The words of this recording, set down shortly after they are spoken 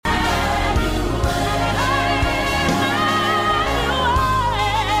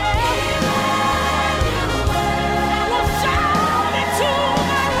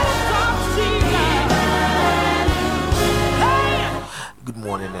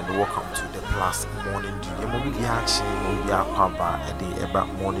gentlemen, welcome to the Plus Morning Dew. You will be actually at the Eba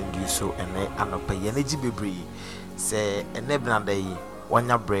Morning Dew, so and they are not pay energy be say a nebula day, one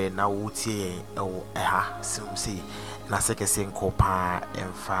your brain now would say, oh, soon see, and I say a sing copa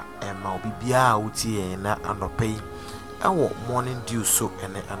and fa and Maubia would see and not pay. Our Morning Dew, so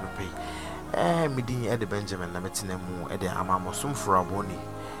and they are not pay. Meeting at the Benjamin, Lametinemu at the Amamosum for a boni.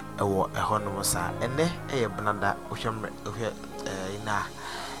 Ewo ehonomosa ene blanda ohwem ina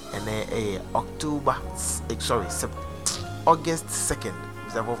ene October August 2nd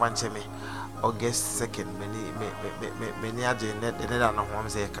bizavo vancheme August 2nd many agenda de na no ho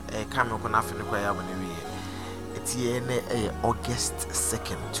say come ko na afene kwa ya bone wi eti ene August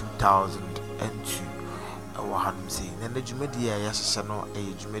 2nd 2002 ewo hanum say na djumadi ya hyehye no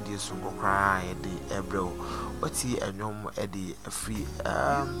djumadi sungo kra ye de ebrew oti enyom edi free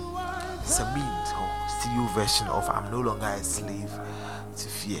Sabine studio version of I'm No Longer a Slave to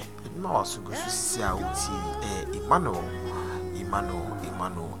Fear. No also go to see uti Emmanuel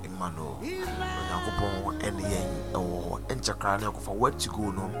Yakupon and yen or enchakran for where to go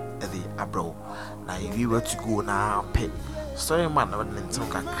no the abro. Now if you were to go now pay sorry man and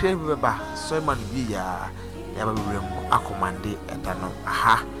talk crave sorry man be ya never room akomande and no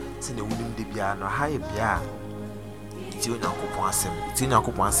aha see the wooden debia no high bia ti onyankopon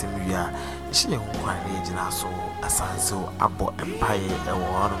asem wia hye ho kwan na yegyina so asanso abo empire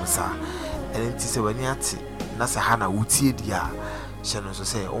ewo honom sa enti se wani ate na se ha na wutie dia hye no so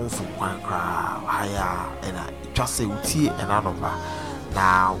se onfu kwan kra haya ena twase wutie ena noba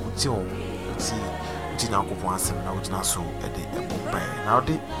na wutie onyankopon asem na wegyina so ede empire na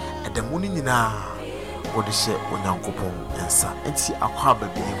ode edamuni nyina wode hye onyankopon ensa enti akwa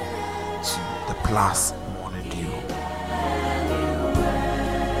babiem to the Plus Morning Dew.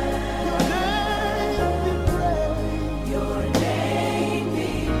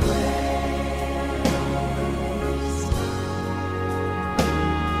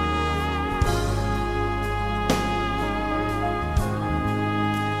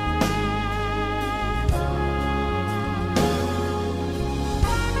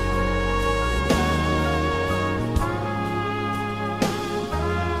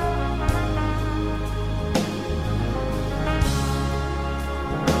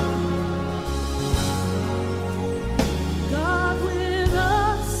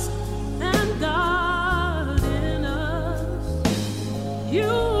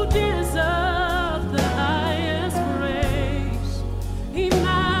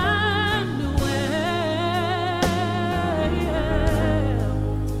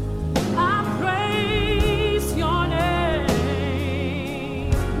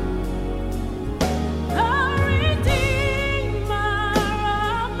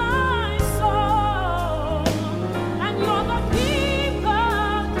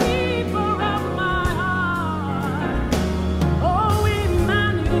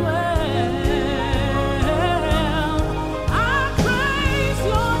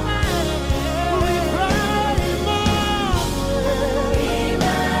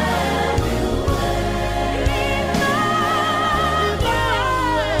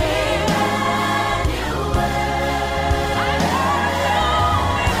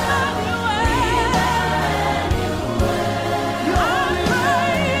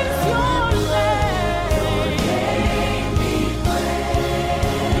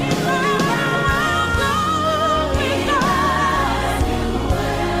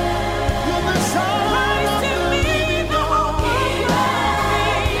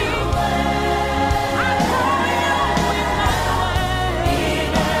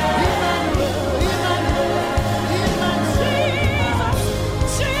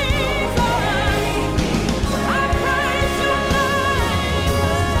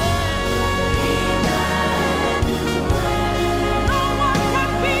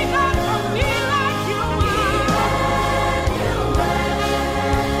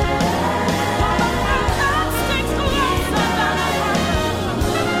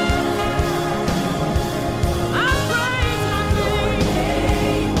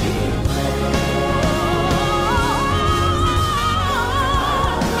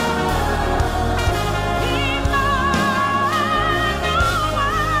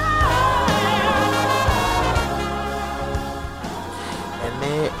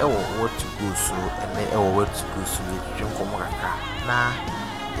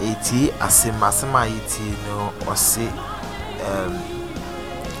 Asema iti no ose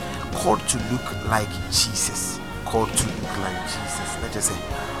called to look like Jesus. Let us say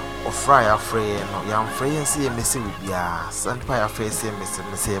ofra afraid no yam free say messy with ya sand by afraid say messy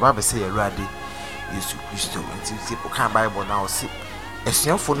say Bible say ready Yesu Christo until people can Bible now see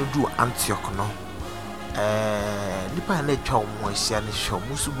esuafo no du Antioch no nipa na atwa omo ahia ne hwe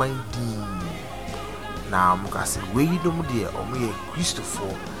omo suban din na mukase weyi dom de omo ye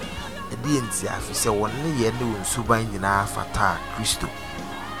Christopher edi enti afi se wonne ye ne won suban nyina fata Christo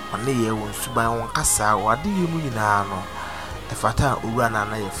wonne ye won suban won kasa wade ye mu nyina no efata owura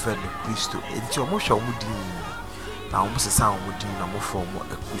na ye friend Christo enti omo hwe omo din na omo sesa omo din na mo fo omo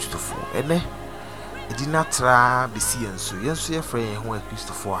Christopher ene edi natra besi yenso ye friend ye ho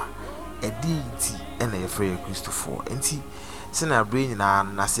Christopher edi enti ena ye friend Christopher enti sena brain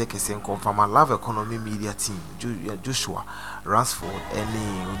na se kese nkomfama Love Economy Media Team Joshua Ransford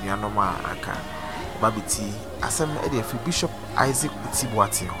ene onuanoma aka babiti asem e dey Bishop Isaac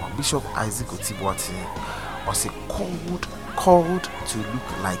Otibwati Bishop Isaac Otibwati was called to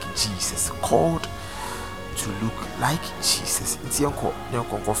look like Jesus, called to look like Jesus. Nti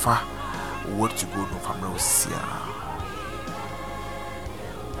enko fa word to go no family osia.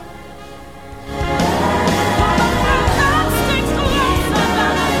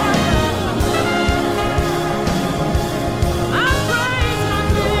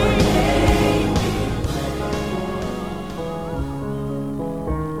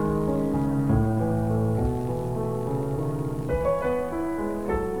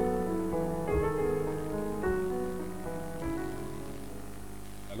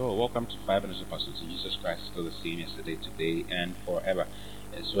 Welcome to 5 Minutes of Apostle to Jesus Christ, still the same yesterday, today, and forever.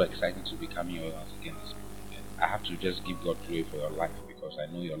 It's so exciting to be coming here once again. I have to just give God glory for your life because I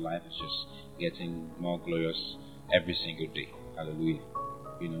know your life is just getting more glorious every single day. Hallelujah.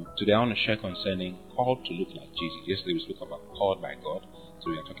 Today I want to share concerning called to look like Jesus. Yesterday we spoke about called by God,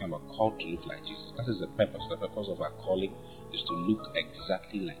 so we are talking about called to look like Jesus. That is the purpose. The purpose of our calling is to look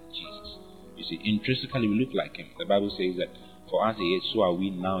exactly like Jesus. You see, intrinsically we look like Him. The Bible says that for us, so are we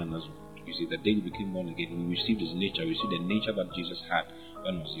now in this world. You see, the day we became born again, we received His nature. We see the nature that Jesus had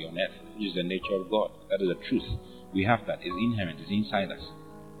when He was here on earth, which is the nature of God. That is the truth. We have that. It's inherent. It's inside us.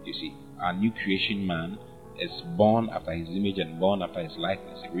 You see, our new creation man is born after His image and born after His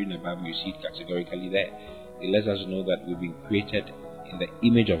likeness. If you read the Bible, you see it categorically there. It lets us know that we've been created in the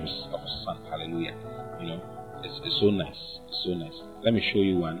image of His Son. Hallelujah. It's so nice. It's so nice. Let me show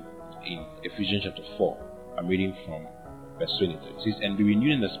you one in Ephesians chapter 4. I'm reading from verse 23. It says, and be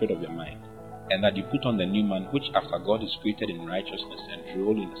renewed in the spirit of your mind, and that you put on the new man, which after God is created in righteousness and true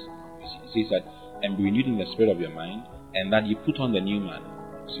holiness. It says that, and be renewed in the spirit of your mind, and that you put on the new man.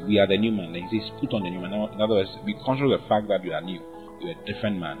 See, we are the new man. It says, put on the new man. Now, in other words, be conscious of the fact that you are new. You are a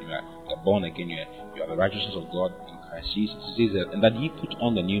different man. You are born again. You are the righteousness of God in Christ Jesus. It says that, and that you put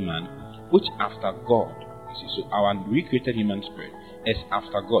on the new man, which after God. You see, so our recreated human spirit is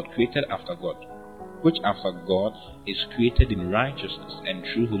after God, created after God, which after God is created in righteousness and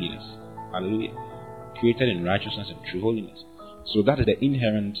true holiness. Hallelujah. Created in righteousness and true holiness. So that is the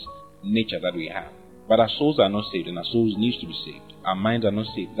inherent nature that we have. But our souls are not saved, and our souls need to be saved. Our minds are not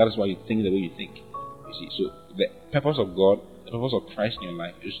saved. That is why you think the way you think. You see, so the purpose of God, the purpose of Christ in your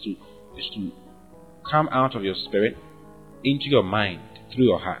life is to come out of your spirit into your mind through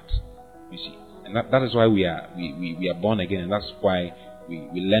your heart. You see, and that is why we are born again, and that's why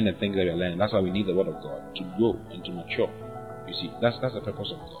we learn the things that we are learning. That's why we need the Word of God to grow and to mature. You see, that's the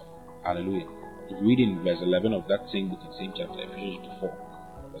purpose of God. Hallelujah. If you read in verse 11 of that same book in same chapter, Ephesians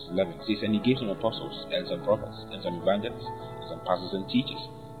 4, verse 11, it says, and He gave some apostles, and some prophets, and some evangelists, and some pastors and teachers.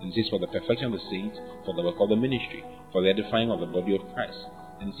 And it says, for the perfection of the saints, for the work of the ministry, for the edifying of the body of Christ.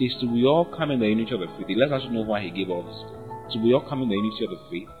 And it says, to we all come in the unity of the faith. It lets us know why He gave all this. So we all come in the unity of the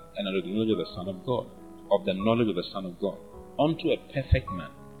faith, and under the knowledge of the Son of God, of the knowledge of the Son of God, unto a perfect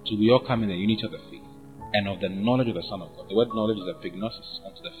man. So we all come in the unity of the faith and of the knowledge of the Son of God. The word knowledge is epignosis,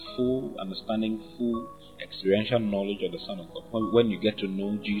 unto the full understanding, full experiential knowledge of the Son of God. When you get to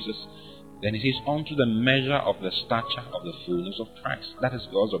know Jesus, then it says, unto the measure of the stature of the fullness of Christ. That is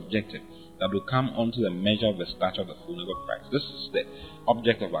God's objective, that we come unto the measure of the stature of the fullness of Christ. This is the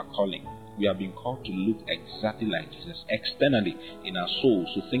object of our calling. We have been called to look exactly like Jesus, externally in our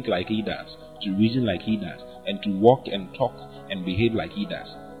souls, to think like He does, to reason like He does, and to walk and talk and behave like He does.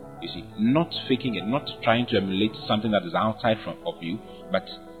 You see, not faking it, not trying to emulate something that is outside of you, but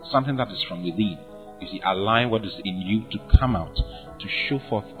something that is from within. You see, allowing what is in you to come out, to show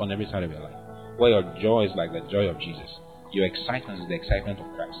forth on every side of your life. Where your joy is like the joy of Jesus, your excitement is the excitement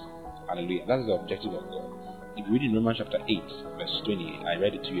of Christ. Hallelujah. That is the objective of God. If you read in Romans chapter 8, verse 28, I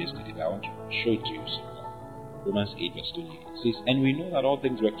read it to you yesterday, but I want to show it to you. Romans 8, verse 28. It says, and we know that all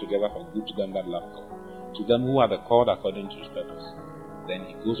things work together for good to them that love God, to them who are the called according to His purpose. Then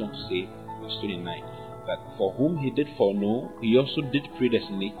he goes on to say, verse 29, that for whom He did foreknow, He also did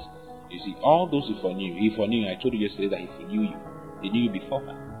predestinate. You see, all those He foreknew, I told you yesterday that He foreknew you. He knew you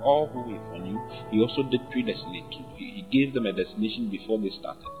beforehand. All who He foreknew, He also did predestinate to. He gave them a destination before they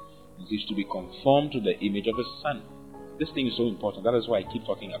started. It is to be conformed to the image of His Son. This thing is so important. That is why I keep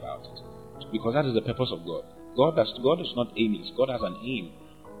talking about it. Because that is the purpose of God. God is not aimless. God has an aim.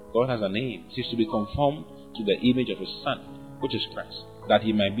 God has an aim. It is to be conformed to the image of His Son, which is Christ, that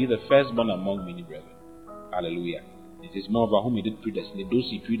He might be the firstborn among many brethren. Hallelujah. It is more about whom He did predestinate. Those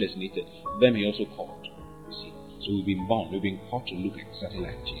He predestinated, them He also called. You see. So we've been born, we've been called to look exactly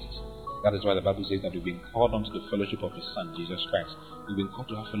like Jesus. That is why the Bible says that we've been called unto the fellowship of His Son, Jesus Christ. We've been called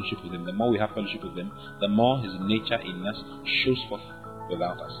to have fellowship with Him. The more we have fellowship with Him, the more His nature in us shows forth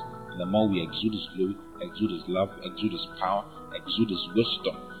without us. And the more we exude His glory, exude His love, exude His power, exude His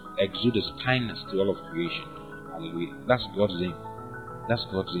wisdom, exude His kindness to all of creation. Hallelujah. That's God's aim. That's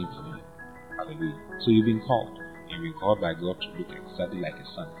God's aim for you. Hallelujah. So you've been called. You've been called by God to look exactly like His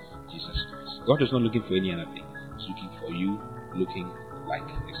Son, Jesus Christ. God is not looking for any other thing. He's looking for you looking like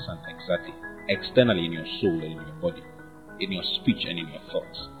His Son exactly. Externally in your soul and in your body, in your speech and in your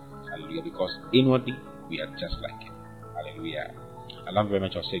thoughts. Hallelujah. Because inwardly we are just like Him. Hallelujah. I love very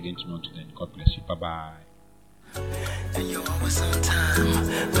much. I'll say again tomorrow. Then God bless you. Bye bye. And you're always on time.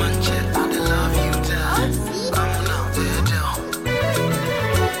 Punch it, I love you down. I'm out there, Joe.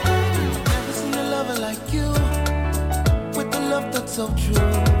 Never seen a lover like you, with the love that's so true,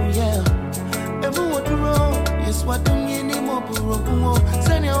 yeah. Everyone do wrong, yes, what do you need more, bro?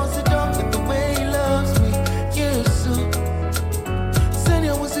 Send you was it done with the way He loves me, yes, so. Send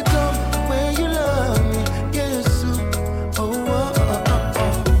you was it done with the way you love me, yes, so.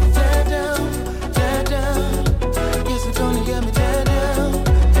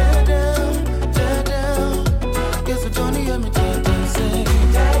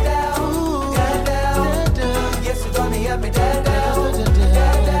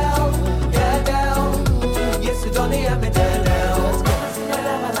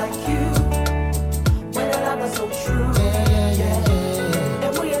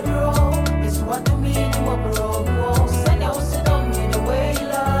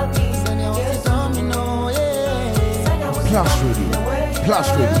 Plus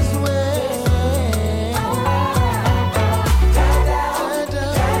Radio.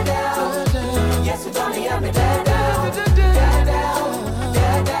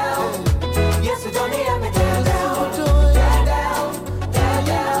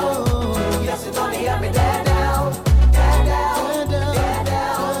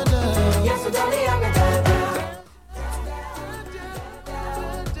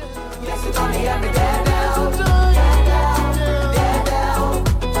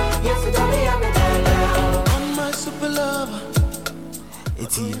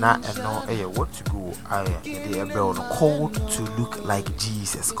 What to go? They are called to look like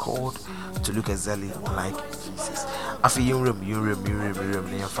Jesus, called to look exactly like Jesus. I feel you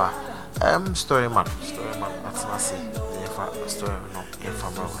remember story man, that's my say. Story no, if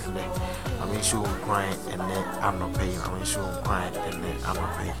I'm not I mean, sure crying and then I'm not paying. I mean, sure crying and then I'm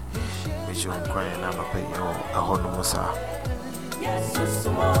not paying. I mean, sure crying and I'm not paying. Oh, I hold no more.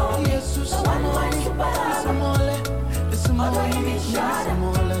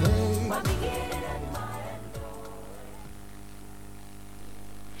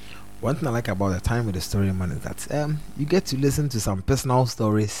 One thing I like about the time with the story man is that you get to listen to some personal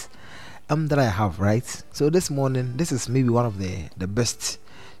stories that I have, right? So this morning, this is maybe one of the best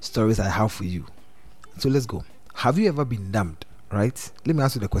stories I have for you. So let's go. Have you ever been dumped? Right? Let me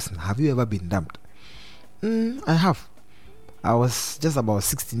ask you the question. Have you ever been dumped? I have. I was just about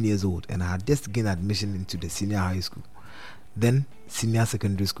 16 years old and I had just gained admission into the senior high school, then senior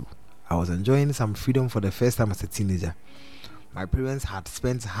secondary school. I was enjoying some freedom for the first time as a teenager. My parents had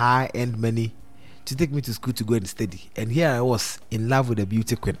spent high-end money to take me to school to go and study, and here I was in love with a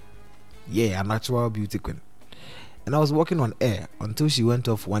beauty queen. Yeah, a natural beauty queen. And I was walking on air until she went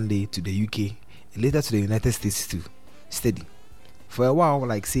off one day to the UK and later to the United States to study. For a while,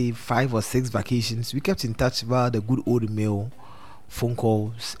 like say 5 or 6 vacations, we kept in touch via the good old mail, phone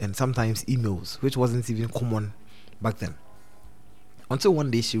calls, and sometimes emails, which wasn't even common back then. Until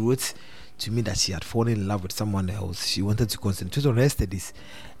one day she wrote to me that she had fallen in love with someone else. She wanted to concentrate on her studies,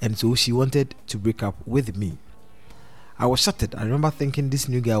 and so she wanted to break up with me. I was shattered. I remember thinking this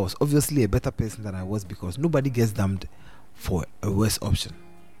new guy was obviously a better person than I was, because nobody gets dumped for a worse option.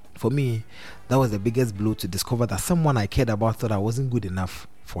 For me, that was the biggest blow, to discover that someone I cared about thought I wasn't good enough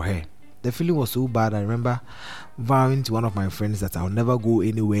for her. The feeling was so bad. I remember vowing to one of my friends that I'll never go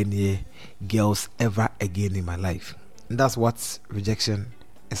anywhere near girls ever again in my life. And that's what rejection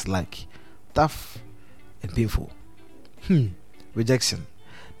is like. Tough and painful. Rejection.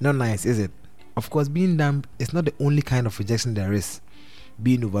 Not nice, is it? Of course, being dumped is not the only kind of rejection there is.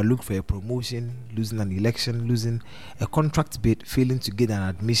 Being overlooked for a promotion, losing an election, losing a contract bid, failing to get an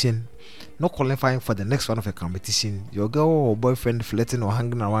admission, not qualifying for the next round of a competition, your girl or boyfriend flirting or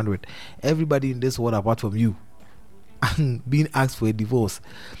hanging around with everybody in this world apart from you, and being asked for a divorce.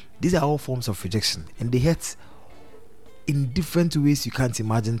 These are all forms of rejection, and they hurt in different ways you can't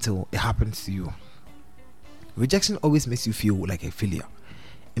imagine till it happens to you. Rejection always makes you feel like a failure.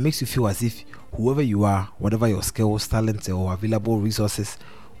 It makes you feel as if whoever you are, whatever your skills, talents, or available resources,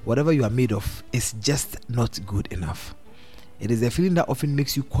 whatever you are made of, is just not good enough. It is a feeling that often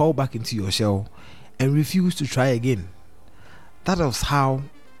makes you crawl back into your shell and refuse to try again. That was how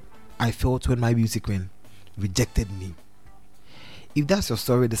I felt when my beauty queen rejected me. If that's your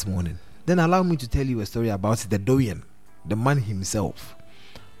story this morning, then allow me to tell you a story about the Dorian, the man himself,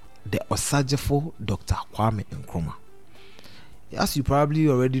 the Osagyefo Dr. Kwame Nkrumah. As you probably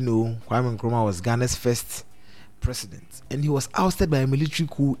already know, Kwame Nkrumah was Ghana's first president, and he was ousted by a military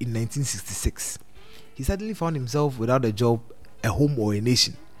coup in 1966. He suddenly found himself without a job, a home, or a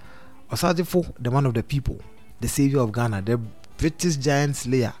nation. Osagyefo, the man of the people, the savior of Ghana, the British giant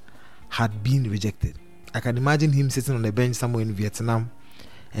slayer, had been rejected. I can imagine him sitting on a bench somewhere in Vietnam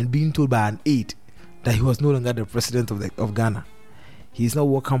and being told by an aide that he was no longer the president of Ghana. He is not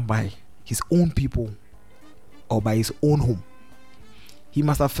welcomed by his own people or by his own home. He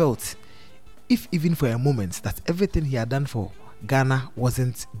must have felt, if even for a moment, that everything he had done for Ghana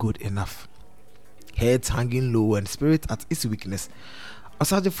wasn't good enough. Heads hanging low and spirit at its weakness,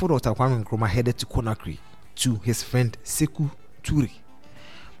 Osagyefo Dr. Kwame Nkrumah headed to Conakry to his friend Sekou Toure.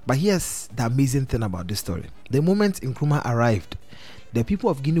 But here's the amazing thing about this story. The moment Nkrumah arrived, the people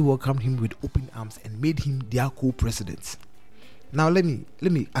of Guinea welcomed him with open arms and made him their co-president. Now let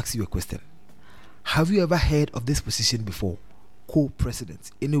me ask you a question. Have you ever heard of this position before?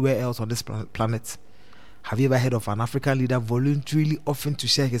 Co-president anywhere else on this planet? Have you ever heard of an African leader voluntarily offering to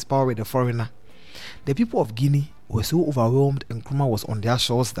share his power with a foreigner? The people of Guinea were so overwhelmed Nkrumah was on their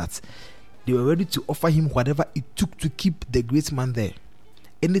shores that they were ready to offer him whatever it took to keep the great man there.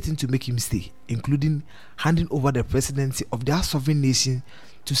 Anything to make him stay, including handing over the presidency of their sovereign nation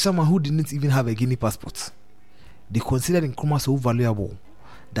to someone who didn't even have a Guinea passport. They considered Nkrumah so valuable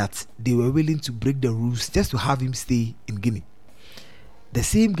that they were willing to break the rules just to have him stay in Guinea. The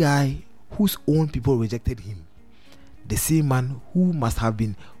same guy whose own people rejected him, the same man who must have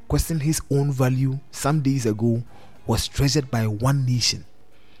been questioning his own value some days ago, was treasured by one nation,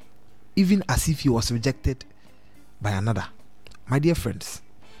 even as if he was rejected by another. My dear friends,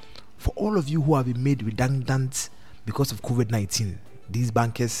 for all of you who have been made redundant because of COVID-19, these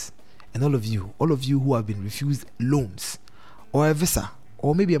bankers, and all of you who have been refused loans, or a visa,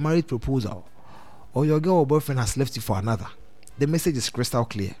 or maybe a marriage proposal, or your girl or boyfriend has left you for another, the message is crystal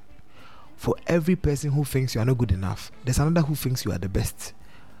clear. For every person who thinks you are not good enough, there's another who thinks you are the best.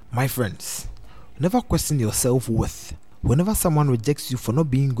 My friends, never question your self-worth. Whenever someone rejects you for not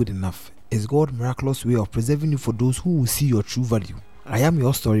being good enough, it's God's miraculous way of preserving you for those who will see your true value. I am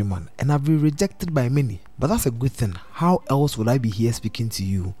your story man, and I've been rejected by many, but that's a good thing. How else would I be here speaking to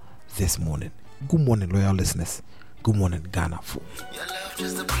you this morning? Good morning, loyal listeners. Good morning, Ghana. Your love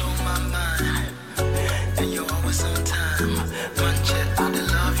just to blow my mind, and you're always on time. One check on the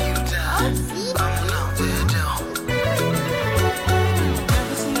love you die. I'm not there,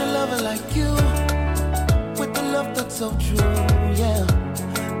 never seen a lover like you, with the love that's so true, yeah.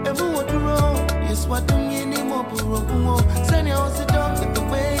 Everyone do wrong, yes, what do you need more? Send you was a dog with the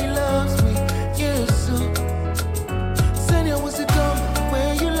way he loves me, yes, so. Send you was a dog with the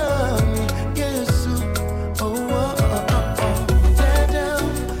way you love me, yes, so.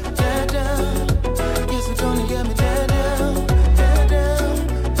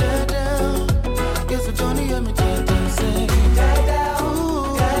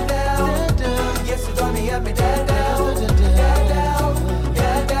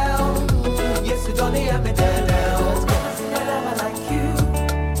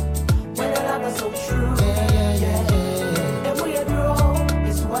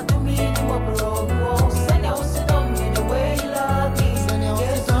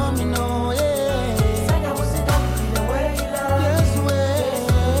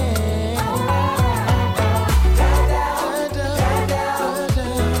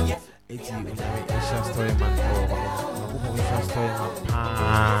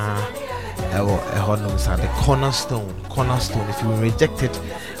 The cornerstone. If you've been rejected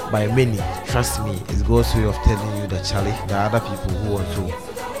by many, trust me, it's God's way of telling you that Charlie, there are other people who want to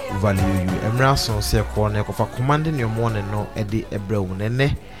value you. Emerson say corner for commanding your morning no edi ebrew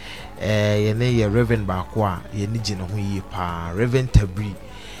nene ye Reverend Bakwa ye ni gino hu yi pa Reverend Tabri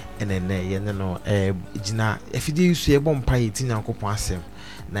enene ye no gina efidi su ebo mpa ye ti Nyankopon asem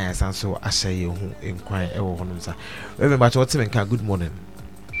na ya sanso ahye ye hu enkwan ewo hono nsa. Reverend Bacho what me kan good morning.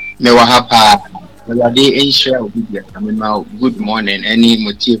 Me wa hapa Already ensure obedience. Good morning. Any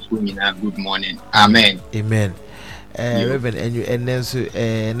motive for me now. Good morning. Amen. Amen. Reverend and then so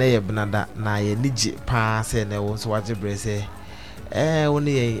na ye benada na ye niji pa se na wo so waje bre se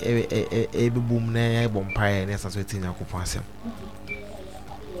woni ye bebum na ye bompae na sanso ti Nyankopon asem.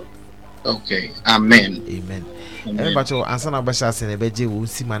 Okay. Amen. Amen. Bacho ansa na basha se na beje wo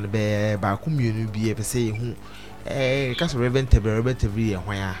si man be ba ku mienu bi e pese ye hu kaso Reverend Tebri ye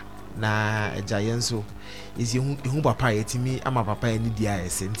hwan a na ejayen so isi hu papa yetimi ama papa ni dia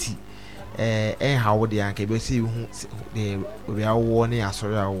esenti how de anka be see hu de we awo ne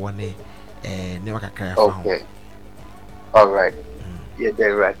asori awo ne ne wakakra fa. Okay. All right. Yeah, they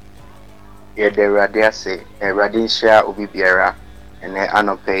right. Yeah, they right there say radin share obi biara and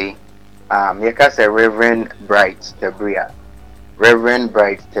anope yeka say Reverend Bright Tebria. Reverend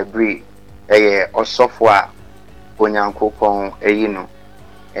Bright Tebri osofo a onyankopon no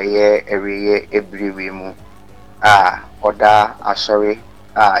eye ebriwe mu oda asori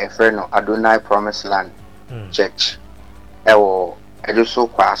efre no Adonai Promised Land Church ewo ejuso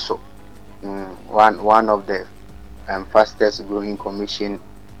kwaso one of the fastest growing commission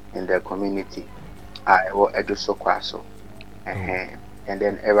in the community ewo ejuso kwaso and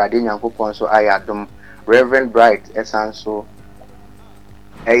then Erade Nyankopon so ayadom Reverend Bright esanso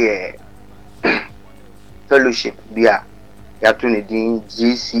fellowship bia yatuni din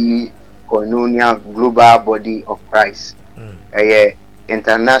GC Koinonia Global Body of Christ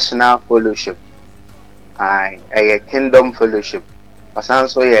international fellowship kingdom fellowship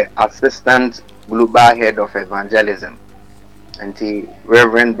asanso assistant global head of evangelism and the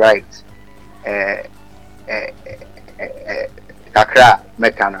Reverend Bright kakra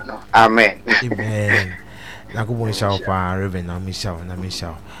mekano no. Amen. Amen. Nakubon shall pa Reverend na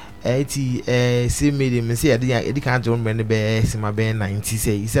Michelle eti see me me say edi kan John men be sima be 90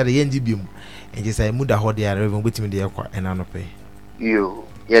 say he said ye ndi biom enje say muda ho de Reverend betimi de yakwa enanope you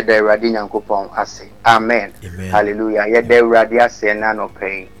ye de Erade Nyankopon ase. Amen. Hallelujah. Ye de Erade ase na no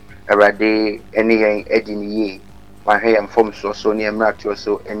pay Erade eni yen ediniye wa he am from so ne emratio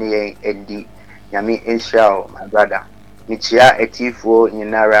so eni yen edi nyame inshallah my brother mitia etifo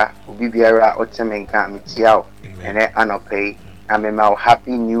nyinara obi biara otemenka mitia ene anope a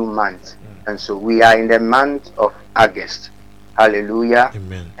happy new month. And so we are in the month of August. Hallelujah.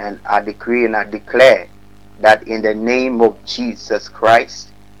 Amen. And I decree and I declare that in the name of Jesus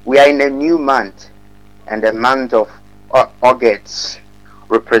Christ, we are in a new month. And the month of August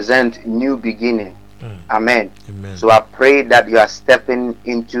represent new beginning. Amen. Amen. So I pray that you are stepping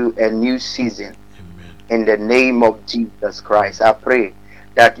into a new season. Amen. In the name of Jesus Christ. I pray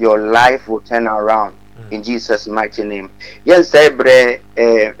that your life will turn around. In Jesus' mighty name. Yes, bre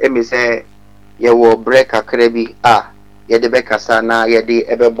emi say ye wo bre kakra bi ye de be kasa na ye de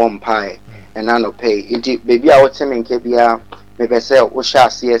ebe bompai and no pay. Iti baby a wotem nke bia me be say wo sha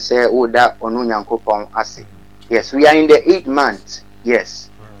ase say wo da onu Nyankopon ase. Yes, we are in the 8th month. Yes,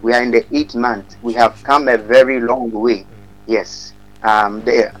 we are in the 8th month. We have come a very long way. Yes.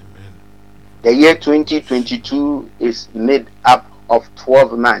 The year 2022 is made up of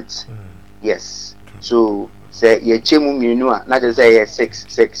 12 months. Yes. So say ye chemu mienu a na just say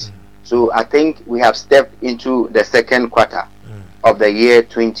 6. So I think we have stepped into the second quarter of the year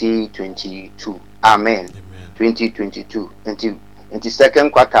 2022. Amen. 2022. Into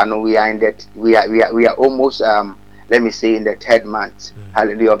second quarter no we are in that we are almost let me say in the 3rd month.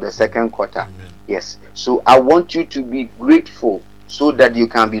 Hallelujah, of the second quarter. Yes. So I want you to be grateful so that you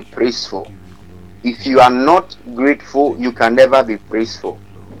can be praiseful. If you are not grateful, you can never be praiseful.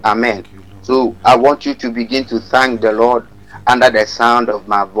 Amen. So I want you to begin to thank the Lord under the sound of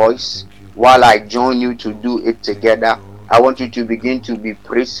my voice while I join you to do it together. I want you to begin to be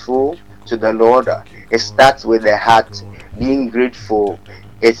praiseful to the Lord. It starts with the heart. Being grateful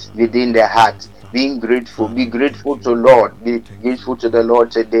is within the heart. Being grateful. Be grateful to Lord. Be grateful to the Lord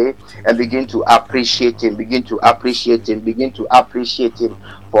today and begin to appreciate Him. Begin to appreciate Him. Begin to appreciate Him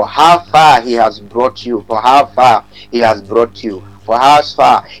for how far He has brought you. For how far He has brought you. For how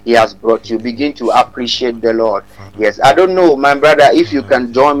far He has brought you. Begin to appreciate the Lord. Yes, I don't know, my brother, if you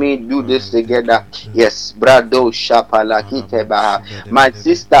can join me, do this together. Yes, brado shapala kitebaha. My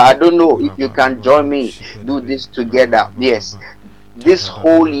sister, I don't know if you can join me, do this together. Yes, this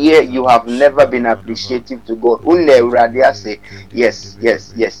whole year you have never been appreciative to God. Say yes.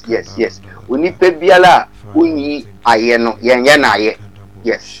 Unipe biala unyi ayeno yenya na ye.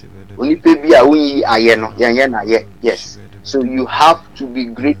 Yes. Unipe bia unyi ayeno yenya na ye. Yes. So you have to be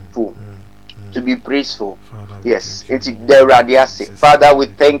grateful, to be praiseful. Yes, it's the radiasi. Father, we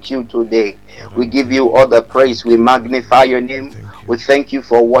thank you today. We give you all the praise. We magnify your name. We thank you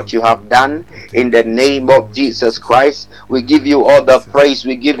for what you have done in the name of Jesus Christ. We give you all the praise.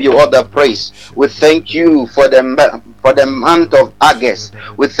 We give you all the praise. We thank you for the month of August.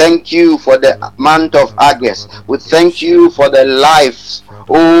 We thank you for the month of August. We thank you for the lives,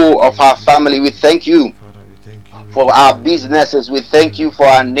 of our family. We thank you for our businesses. We thank you for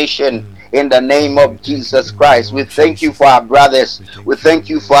our nation. In the name of Jesus Christ, we thank you for our brothers. We thank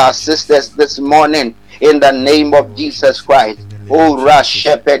you for our sisters this morning. In the name of Jesus Christ. Oh,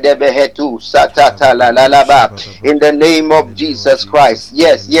 Rashepedebehetu Satata la la la ba. In the name of Jesus Christ.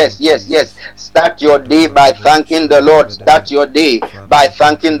 Yes. Start your day by thanking the Lord. Start your day by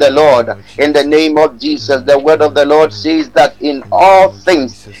thanking the Lord. In the name of Jesus. The word of the Lord says that in all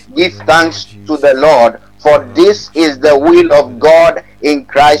things give thanks to the Lord. For this is the will of God in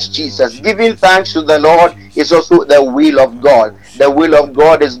Christ Jesus. Giving thanks to the Lord is also the will of God. The will of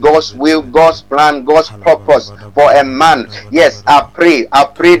God is God's will, God's plan, God's purpose for a man. Yes, I pray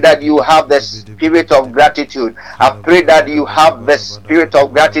that you have the spirit of gratitude. I pray that you have the spirit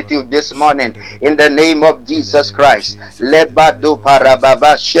of gratitude this morning in the name of Jesus Christ. Lebado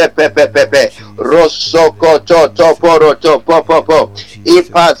parababa shepepepepe rosokoto toporoto popopo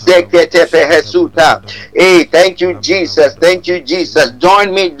ipa zekete pehesuta. Hey, thank you, Jesus. Thank you, Jesus.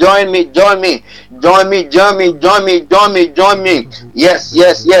 Join me. Yes.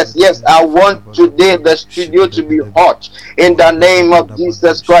 I want today the studio to be hot in the name of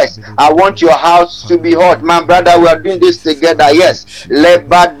Jesus Christ. I want your house to be hot. My brother, we are doing this together. Yes.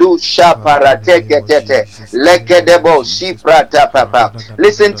 Lebadu shapara teketete lekedebo siprata papa.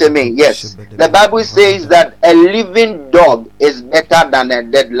 Listen to me. Yes. The Bible says that a living dog is better than a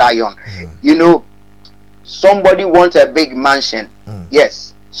dead lion. You know, somebody wants a big mansion. Yes.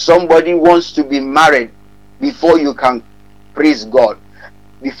 Somebody wants to be married before you can praise God,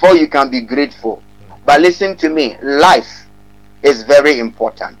 before you can be grateful. But listen to me, life is very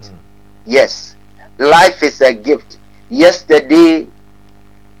important. Yes, life is a gift. Yesterday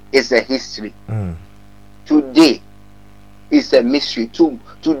is a history. Today is a mystery.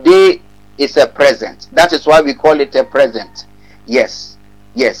 Today is a present. That is why we call it a present. Yes.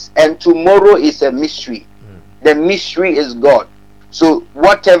 And tomorrow is a mystery. The mystery is God. So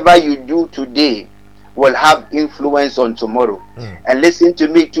whatever you do today will have influence on tomorrow. And listen to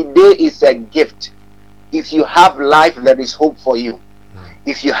me, today is a gift. If you have life, there is hope for you.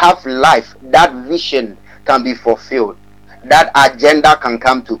 If you have life, that vision can be fulfilled. That agenda can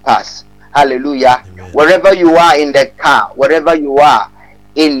come to pass. Hallelujah. Amen. Wherever you are in the car, wherever you are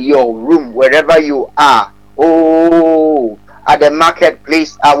in your room, wherever you are, at the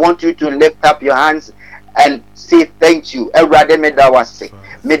marketplace, I want you to lift up your hands and say thank you. It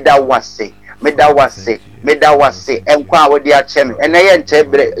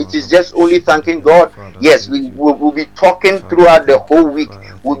is just only thanking God. Yes, we will be talking throughout the whole week.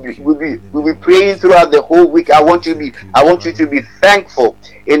 We'll be praying throughout the whole week. I want you to be thankful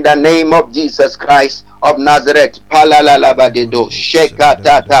in the name of Jesus Christ of Nazareth. Palalabadedo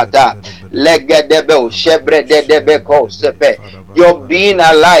shekatata legedebo shebrededebeko sepe. Your being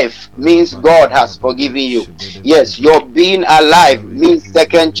alive means God has forgiven you. Yes, your being alive means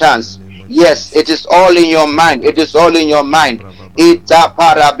second chance. Yes, it is all in your mind. It is all in your mind. Ita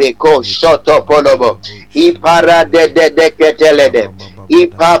parabeko shoto polobo. Ipara de ketelede.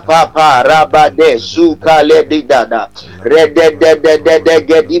 Ipapa rabade sukale didada. Rede de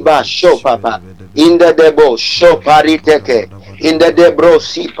gediba shopapa. In the debo shopariteke. In the debro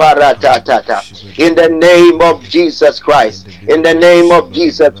siparatata. In the name of Jesus Christ. In the name of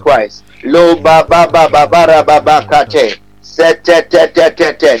Jesus Christ. Lo baba baba kate. In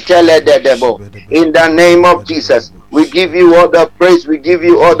the name of Jesus, we give you all the praise. We give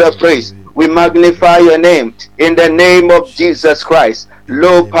you all the praise. We magnify your name in the name of Jesus Christ.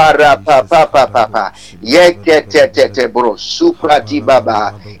 Lo para papa yekete bro suprati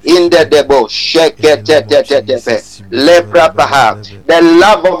baba in the debo shekete lepra paha. The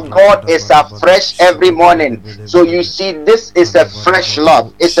love of God is afresh every morning. So you see, this is a fresh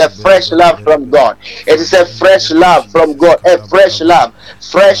love. It's a fresh love from God. It is a fresh love from God. A fresh love,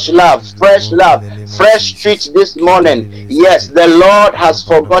 fresh treat this morning. Yes, the Lord has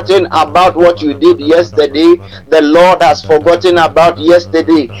forgotten about what you did yesterday. The Lord has forgotten about yesterday.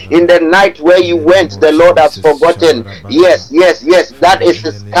 In the night where you went, the Lord has forgotten. Yes. That is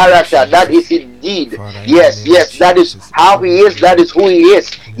his character. That is his indeed. Yes, yes, that is how he is, that is who he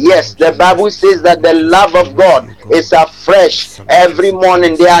is. Yes, the Bible says that the love of God is afresh every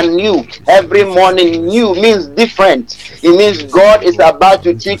morning. They are new. Every morning, new means different. It means God is about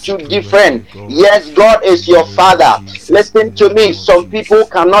to treat you different. Yes, God is your Father. Listen to me. Some people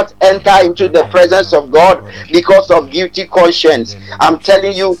cannot enter into the presence of God because of guilty conscience. I'm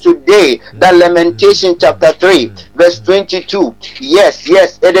telling you today that Lamentation chapter 3 verse 22. Yes,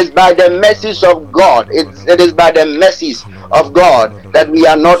 yes, it is by the mercies of God. It is by the mercies of God that we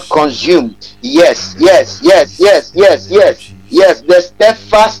are not consumed. Yes, yes, yes, yes, yes, yes. Yes, the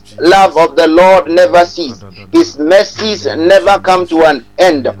steadfast love of the Lord never ceases. His mercies never come to an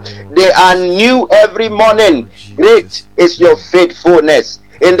end. They are new every morning. Great is your faithfulness.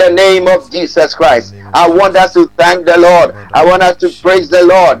 In the name of Jesus Christ, I want us to thank the Lord. I want us to praise the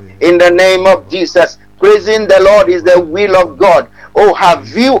Lord. In the name of Jesus, praising the Lord is the will of God. Oh, have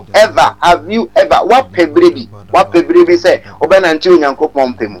you ever, what pebribi say, obenanti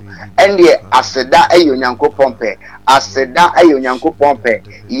onyankopon pe mu, ende aseda ayo onyankopon pe, aseda ayo onyankopon pe.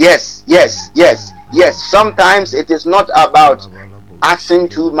 Yes, yes, yes, yes. Sometimes it is not about asking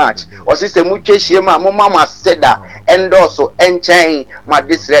too much. Or sister muche shema mama seda and also enchain my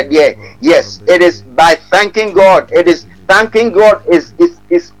this there. Yes, it is by thanking God. It is thanking God is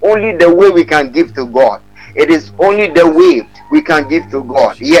only the way we can give to God. It is only the way we can give to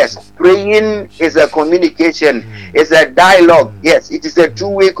God. Yes, praying is a communication, it's a dialogue. Yes, it is a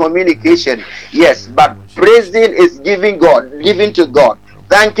two-way communication. Yes, but praising is giving to God.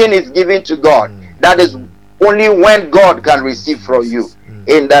 Thanking is giving to God. That is only when God can receive from you.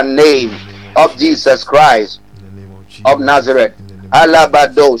 In the name of Jesus Christ of Nazareth.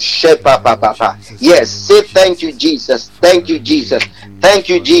 Alabado shepa papa. Yes, say thank you, Jesus. Thank you, Jesus. Thank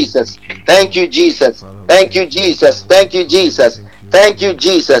you, Jesus. Thank you, Jesus. Thank you, Jesus. Thank you, Jesus. Thank you,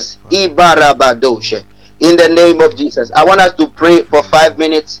 Jesus. Ibarabadoshe. In the name of Jesus. I want us to pray for 5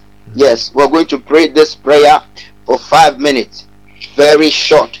 minutes. Yes, we're going to pray this prayer for 5 minutes. Very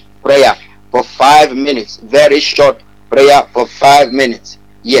short prayer for 5 minutes. Very short prayer for 5 minutes.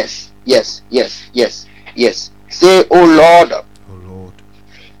 Yes, yes, yes, yes, yes. Say, oh Lord,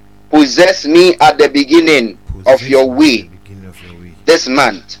 possess me at the beginning of your way this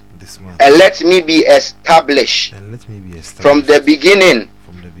month, and let me be established from the beginning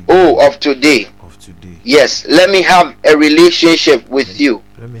of today. Yes, let me have a relationship with you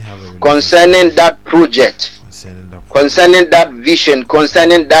concerning that project, concerning that vision,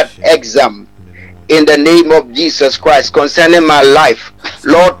 concerning that exam. In the name of Jesus Christ, concerning my life,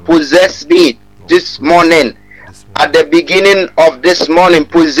 Lord, possess me this morning. At the beginning of this morning,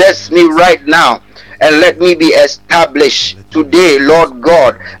 possess me right now and let me be established today, Lord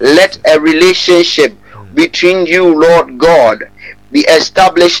God. Let a relationship between you, Lord God, be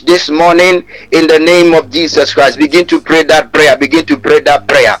established this morning in the name of Jesus Christ. Begin to pray that prayer. Begin to pray that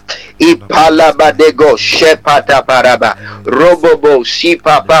prayer. Ipalabadego shepata paraba robobo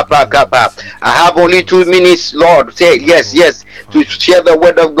sipa papa kapa. I have only 2 minutes, Lord. Say yes, yes, to share the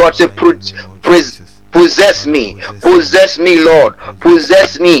word of God. Say praise. Possess me, Lord,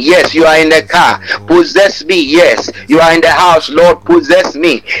 possess me. Yes, you are in the car, possess me. Yes, you are in the house, Lord, possess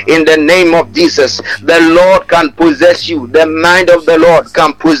me. In the name of Jesus, the Lord can possess you. The mind of the Lord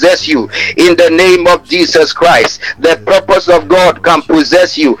can possess you. In the name of Jesus Christ, the purpose of God can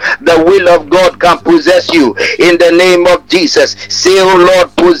possess you. The will of God can possess you. In the name of Jesus, say, oh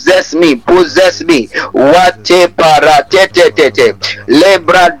Lord, possess me, possess me. Wate para tete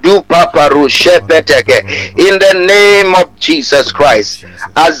lebra du paparu shepete. In the name of Jesus Christ.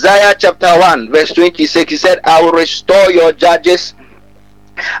 Isaiah chapter 1 verse 26, he said, I will restore your judges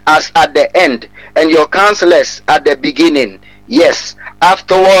as at the end and your counselors at the beginning. Yes,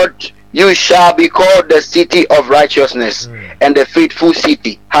 afterward you shall be called the city of righteousness and the faithful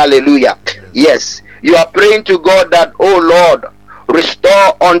city. Hallelujah. Yes, you are praying to God that, oh Lord,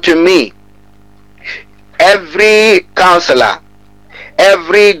 restore unto me every counselor,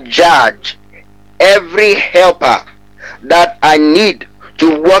 every judge, every helper that I need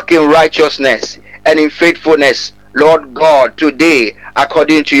to walk in righteousness and in faithfulness. Lord God, today,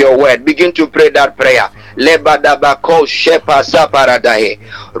 according to your word, begin to pray that prayer. Lebadabako shepa saparadahe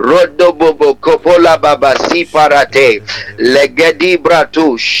rodobobo kopola baba siparate legedi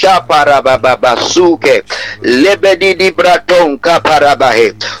bratu shaparababa suke lebedi di braton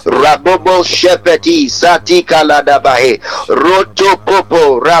kaparabahe rabobo shepeti sati kaladabahe roto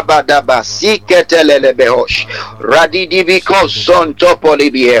popo rabadaba siketelelebehosh radidibiko son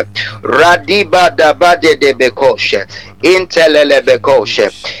topolibie radibadabade debekoshe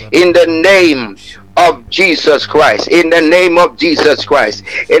intelelebekoshe. In the name of Jesus Christ. In the name of Jesus Christ.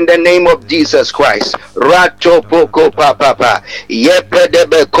 In the name of Jesus Christ. Rato poko papa.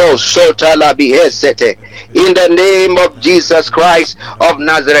 Yepedebeko sotala bihesete. In the name of Jesus Christ of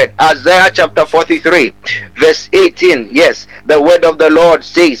Nazareth. Isaiah chapter 43 verse 18. Yes, the word of the Lord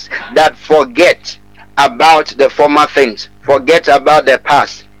says that forget about the former things. Forget about the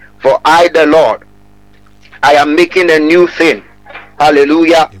past. For I, the Lord, I am making a new thing.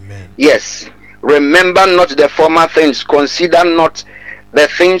 Hallelujah. Amen. Yes. Remember not the former things. Consider not the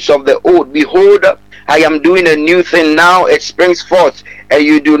things of the old. Behold, I am doing a new thing now. It springs forth, and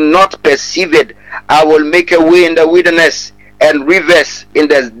you do not perceive it. I will make a way in the wilderness and rivers in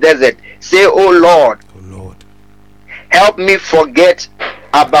the desert. Say, O Lord, help me forget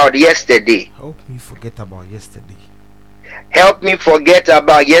about yesterday. Help me forget about yesterday. Help me forget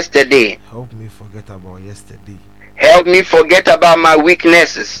about yesterday. Help me forget about yesterday. Help me forget about my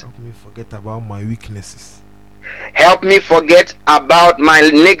weaknesses. Help me forget about my weaknesses. Help me forget about my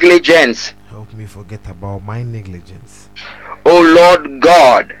negligence. Help me forget about my negligence. O Lord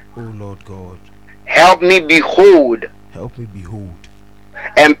God. O Lord God. Help me behold. Help me behold.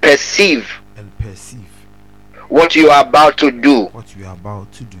 And perceive. And perceive. What you are about to do. What you are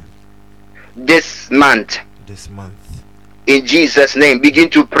about to do. This month. This month. In Jesus' name, begin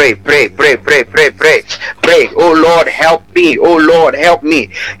to pray. Pray. Oh Lord, help me. Oh Lord, help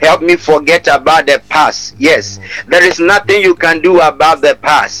me. Help me forget about the past. Yes, there is nothing you can do about the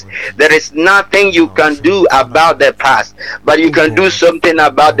past. There is nothing you can do about the past, but you can do something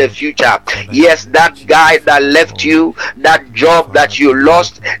about the future. Yes, that guy that left you, that job that you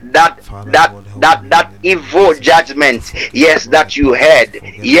lost, that evil judgment, yes, that you had,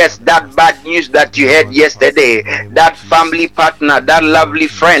 yes, that bad news that you had yesterday, that family partner, that lovely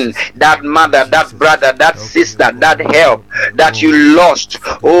friend, that mother, that brother, that sister, that help that you lost.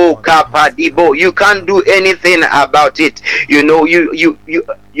 Oh, Kapadibo, you can't do anything about it. You know, you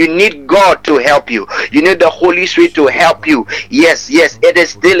need God to help you. You need the Holy Spirit to help you. Yes, it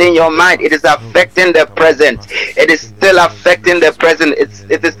is still in your mind. It is affecting the present. It is still affecting the present.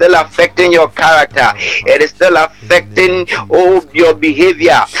 It is still affecting your character. It is still affecting your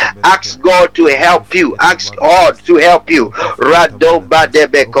behavior. Ask God to help you. Ask God to help you.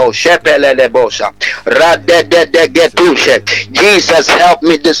 Jesus, help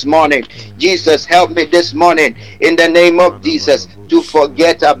me this morning. Jesus, help me this morning in the name of Jesus to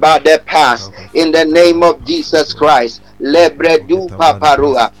forget about the past in the name of Jesus Christ. Lebredu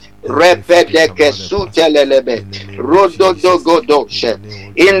paparua repedeke sutelelebe rododogodoshe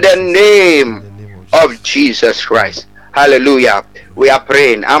in the name of Jesus Christ. Hallelujah. We are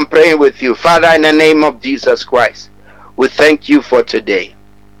praying. I'm praying with you. Father, in the name of Jesus Christ, we thank you for today.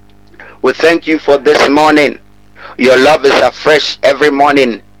 We thank you for this morning. Your love is afresh every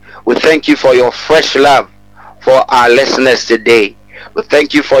morning. We thank you for your fresh love for our listeners today. We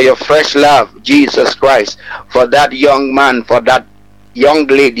thank you for your fresh love, Jesus Christ, for that young man, for that young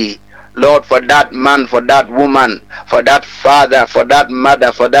lady, Lord, for that man, for that woman, for that father, for that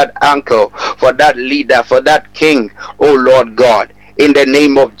mother, for that uncle, for that leader, for that king, oh Lord God, in the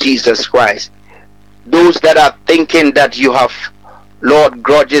name of Jesus Christ. Those that are thinking that you have, Lord,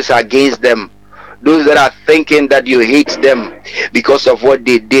 grudges against them, those that are thinking that you hate them because of what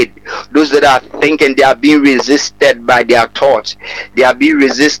they did, those that are thinking they are being resisted by their thoughts, they are being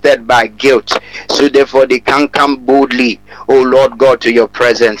resisted by guilt, so therefore they can't come boldly, oh Lord God, to your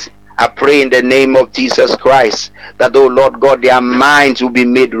presence. I pray in the name of Jesus Christ that, oh Lord God, their minds will be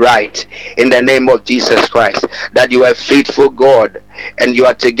made right in the name of Jesus Christ, that you are faithful God and you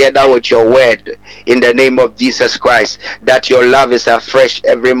are together with your word in the name of Jesus Christ, that your love is afresh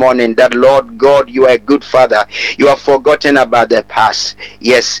every morning, that Lord God, you are a good Father. You have forgotten about the past.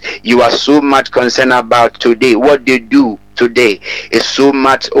 Yes, you are so much concerned about today. What they do today is so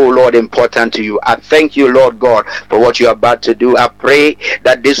much, oh Lord, important to you. I thank you, Lord God, for what you're about to do. I pray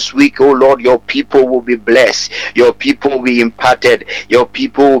that this week, oh Lord, your people will be blessed, your people will be imparted, your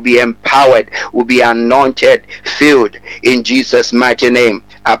people will be empowered, will be anointed, filled in Jesus' mighty name.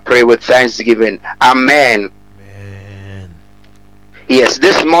 I pray with thanksgiving. Amen. Amen. Yes,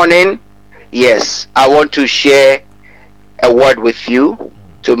 this morning, yes, I want to share a word with you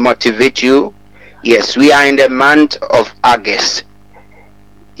to motivate you. Yes, we are in the month of August.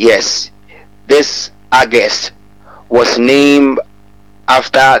 Yes, this August was named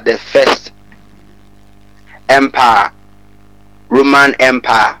after the first empire, Roman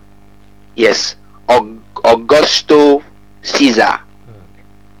Empire. Yes, Augusto Caesar,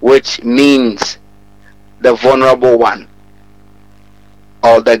 which means the vulnerable one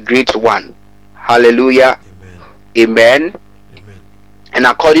or the great one. Hallelujah. Amen. Amen. And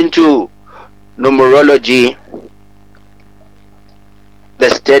according to numerology, the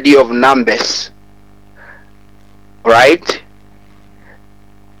study of numbers, right?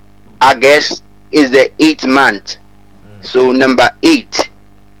 August is the 8th month. So number 8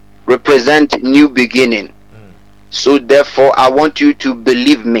 represent new beginning. So therefore, I want you to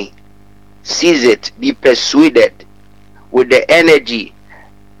believe me. Seize it. Be persuaded with the energy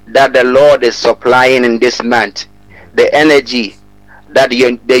that the Lord is supplying in this month. The energy that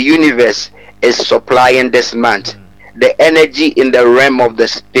the universe is supplying this month. The energy in the realm of the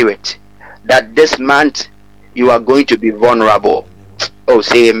spirit. That this month you are going to be vulnerable. Oh,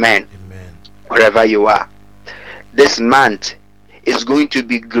 say amen. Amen. Wherever you are. This month is going to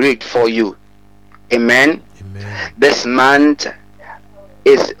be great for you. Amen. Amen. This month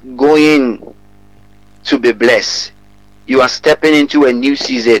is going to be blessed. You are stepping into a new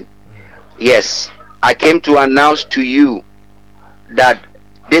season. Yes, I came to announce to you that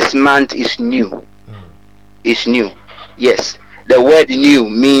this month is new. It's new. Yes, the word new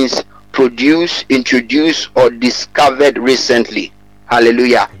means produced, introduced, or discovered recently.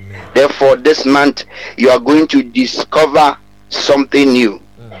 Hallelujah. Amen. Therefore, this month you are going to discover something new.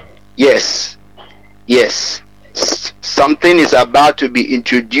 Yes. Yes. Something is about to be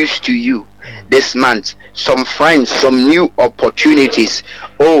introduced to you this month. Some friends, some new opportunities.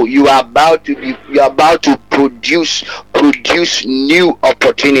 Oh, you are about to produce new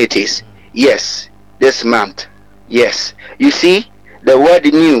opportunities. Yes, this month. Yes. You see, the word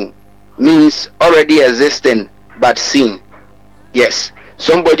new means already existing but seen. Yes.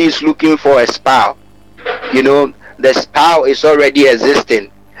 Somebody is looking for a spouse. You know, the spouse is already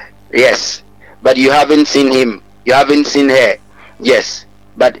existing. Yes. But you haven't seen him. You haven't seen her. Yes.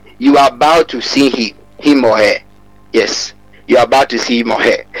 But you are about to see him or her. Yes. You are about to see him or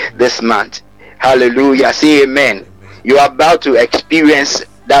her this month. Hallelujah. Say amen. You are about to experience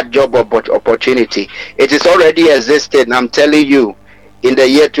that job opportunity. It is already existing. I'm telling you, in the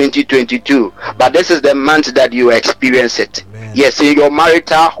year 2022. But this is the month that you experience it. Amen. Yes, in your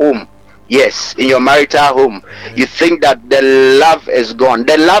marital home. Yes, in your marital home. You think that the love is gone.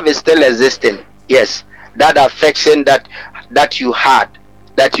 The love is still existing. Yes, that affection that you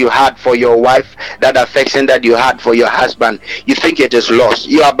had for your wife, that affection that you had for your husband, you think it is lost.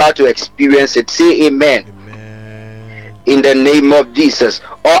 You are about to experience it. Say amen. Amen. In the name of Jesus.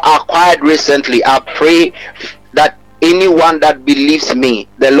 Or acquired recently, I pray that anyone that believes me,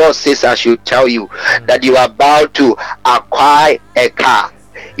 the Lord says I should tell you that you are about to acquire a car.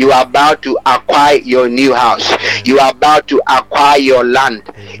 You are about to acquire your new house. You are about to acquire your land.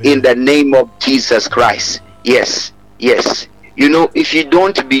 Amen. In the name of Jesus Christ. Yes, yes. You know, if you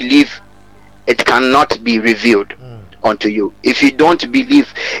don't believe, it cannot be revealed unto you. If you don't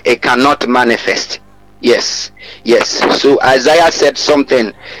believe, it cannot manifest. Yes, yes. So Isaiah said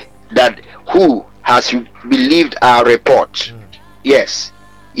something that who has believed our report? Yes,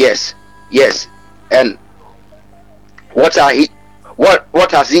 yes, yes. And what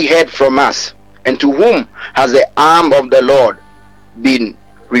has he heard from us? And to whom has the arm of the Lord been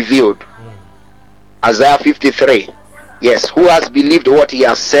revealed? Isaiah 53. Yes, who has believed what he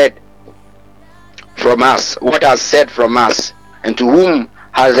has said from us? What has said from us? And to whom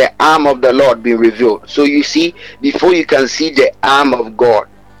has the arm of the Lord been revealed? So you see, before you can see the arm of God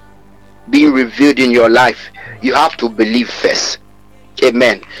being revealed in your life, you have to believe first.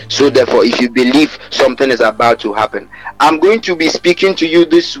 Amen. So therefore, if you believe, something is about to happen. I'm going to be speaking to you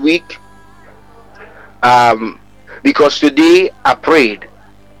this week because today I prayed,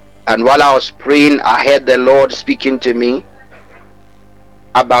 and while I was praying, I heard the Lord speaking to me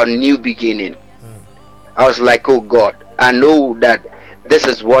about new beginning. I was like, oh God, I know that this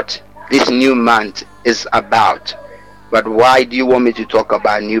is what this new month is about, but why do you want me to talk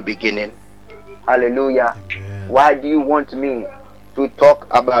about new beginning? Hallelujah. Amen. Why do you want me to talk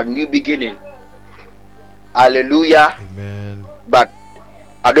about new beginning? Hallelujah. Amen. But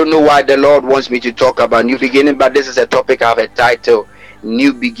I don't know why the Lord wants me to talk about new beginning, but this is a topic I have a title,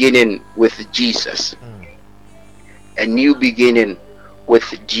 New Beginning with Jesus. A new beginning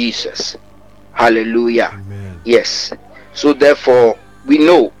with Jesus. Hallelujah. Amen. Yes. So therefore, we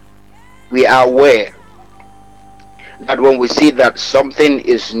are aware that when we see that something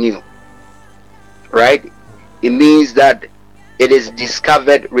is new, right, it means that it is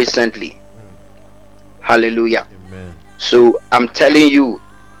discovered recently. Hallelujah. Amen. So I'm telling you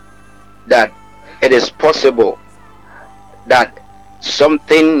that it is possible that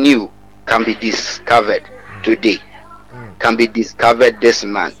something new can be discovered today, can be discovered this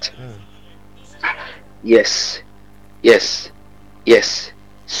month. Yes, yes, yes.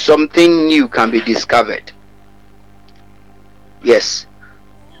 Something new can be discovered. Yes.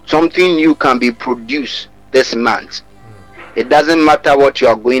 Something new can be produced this month. It doesn't matter what you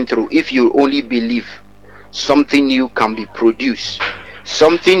are going through. If you only believe, something new can be produced.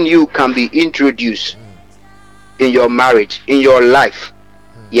 Something new can be introduced in your marriage, in your life.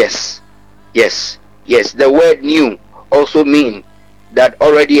 Yes, yes, yes. The word new also means that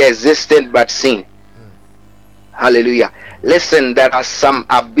already existed but seen. Hallelujah. Listen, there are some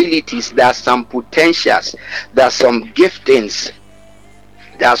abilities, there are some potentials, there are some giftings,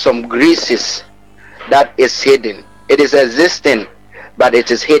 there are some graces that is hidden. It is existing, but it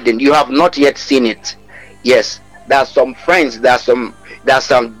is hidden. You have not yet seen it. Yes, there are some friends, there are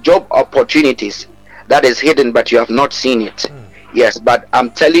some job opportunities that is hidden, but you have not seen it. Yes, but I'm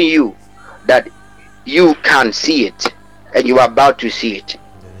telling you that you can see it, and you are about to see it.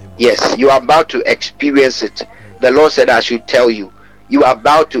 Yes, you are about to experience it. The Lord said I should tell you, you are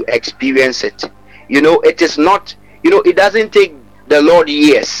about to experience it. You know, it is not, it doesn't take the Lord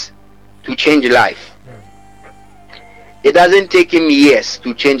years to change life. It doesn't take him years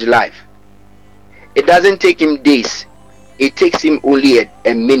to change life. It doesn't take him days. It takes him only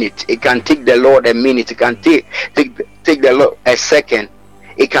a minute. It can take the Lord a minute. It can take the Lord a second.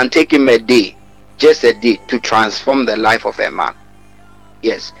 It can take him a day, just a day, to transform the life of a man.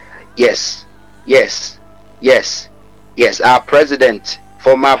 Yes, yes, yes, yes, yes. Our president,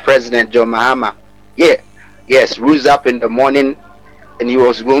 former president John Mahama, yes, rose up in the morning and he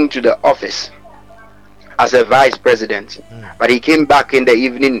was going to the office as a vice president, but he came back in the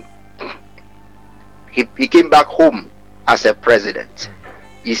evening. He came back home as a president.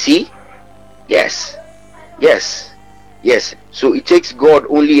 You see? Yes, yes, yes. So it takes God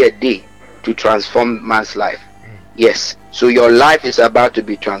only a day to transform man's life. Yes. So your life is about to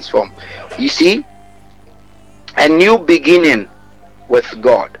be transformed. You see, a new beginning with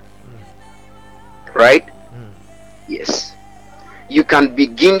God. Right? Yes. You can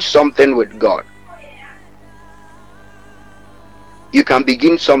begin something with God. You can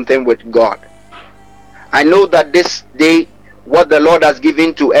begin something with God. I know that this day, what the Lord has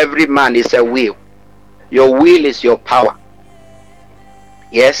given to every man is a will. Your will is your power.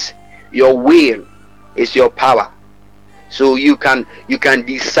 Yes, your will is your power. So you can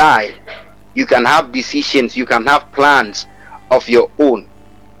decide, you can have decisions, you can have plans of your own.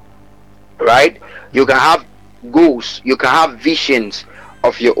 Right? You can have goals, you can have visions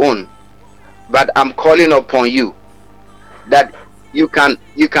of your own. But I'm calling upon you that you can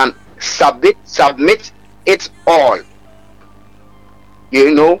submit it all.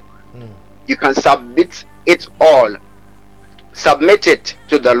 You can submit it all. Submit it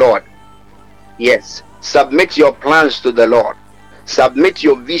to the Lord. Yes. Submit your plans to the Lord. Submit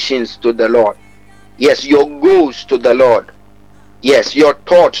your visions to the Lord. Yes, your goals to the Lord. Yes, your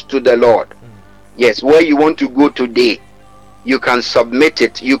thoughts to the Lord. Yes, where you want to go today, you can submit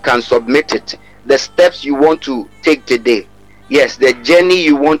it. You can submit it. The steps you want to take today. Yes, the journey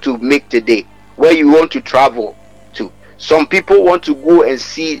you want to make today. Where you want to travel to. Some people want to go and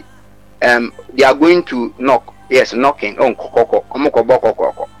see, they are going to knock. Yes, knocking.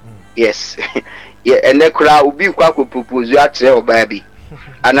 Yes. Yeah, and the crowd will be quite propose you at baby.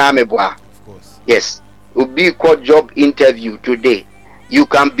 And I'm a boy. Yes. Will be called job interview today. You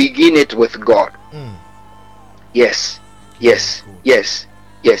can begin it with God. Yes. Yes. Yes.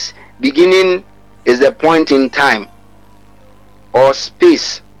 Yes. Beginning is the point in time or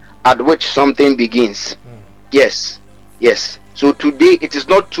space at which something begins. Yes. Yes. So today it is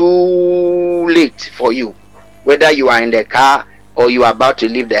not too late for you, whether you are in the car or you are about to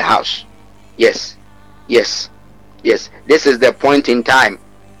leave the house. Yes, yes, yes. This is the point in time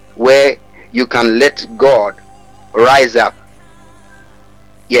where you can let God rise up.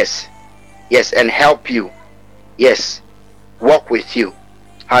 Yes, yes, and help you. Yes, walk with you.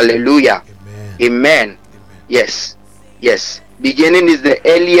 Hallelujah. Amen. Amen. Yes, yes. Beginning is the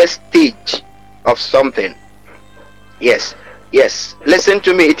earliest stage of something. Yes, yes. Listen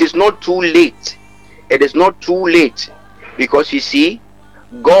to me. It is not too late. It is not too late, because you see,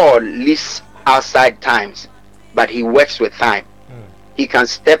 God lives outside times, but he works with time. He can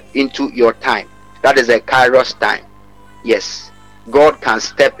step into your time. That is a kairos time. Yes, God can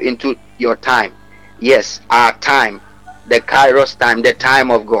step into your time. Yes, our time, the kairos time, the time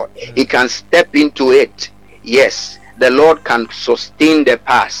of God. He can step into it. Yes, the Lord can sustain the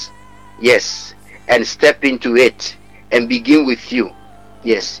past. Yes, and step into it and begin with you.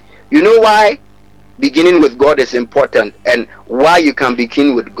 Yes, you know why beginning with God is important, and why you can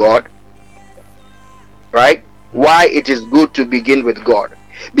begin with God, right? Why it is good to begin with God,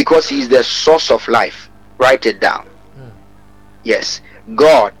 because he is the source of life. Write it down. Yes,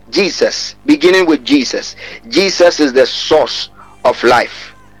 beginning with Jesus. Jesus is the source of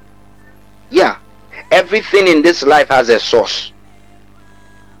life. Yeah. Everything in this life has a source.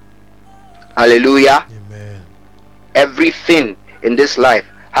 Hallelujah. Amen. Everything in this life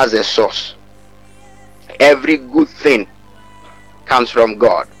has a source. Every good thing comes from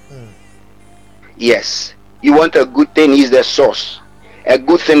God. Yes. You want a good thing, He's the source. A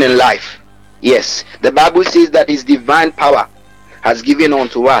good thing in life. Yes. The Bible says that His divine power has given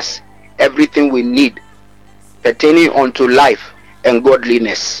unto us everything we need pertaining unto life and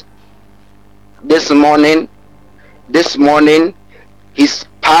godliness. This morning, His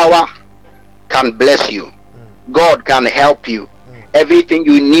power can bless you. God can help you. Everything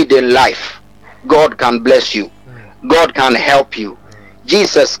you need in life, God can bless you. God can help you.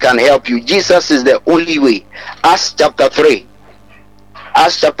 Jesus can help you. Jesus is the only way. Acts chapter 3.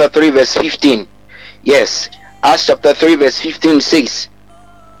 Acts chapter 3 verse 15. Yes. Acts chapter 3 verse 15 says,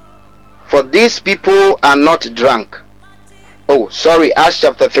 for these people are not drunk. Oh, sorry. Acts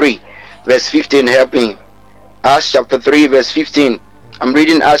chapter 3 verse 15. Help me. Acts chapter 3 verse 15. I'm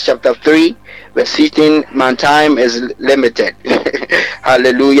reading Acts chapter 3 verse 15. My time is limited.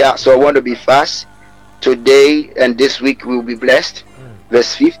 Hallelujah. So I want to be fast. Today and this week we will be blessed.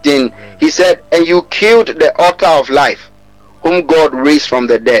 Verse 15, he said, and you killed the author of life, whom God raised from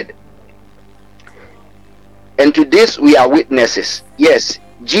the dead. And to this we are witnesses. Yes,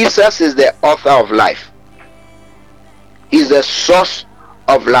 Jesus is the author of life. He's the source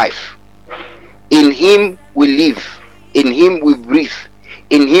of life. In Him we live. In Him we breathe.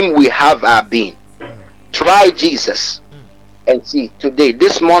 In Him we have our being. Try Jesus and see today.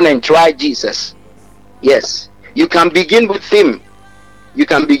 This morning, try Jesus. Yes, you can begin with Him. You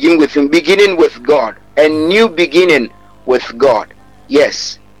can begin with Him, beginning with God, a new beginning with God.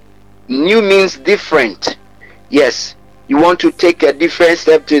 Yes, new means different. Yes, you want to take a different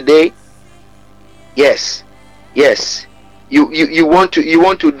step today. Yes, yes, you want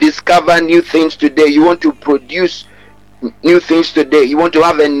to discover new things today. You want to produce new things today. You want to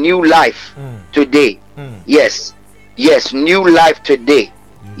have a new life today. Yes, yes, new life today.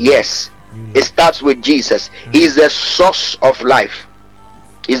 Yes, it starts with Jesus. He is the source of life.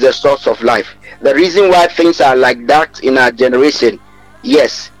 Is the source of life. The reason why things are like that in our generation,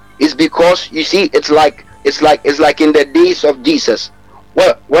 yes, is because you see, it's like in the days of Jesus.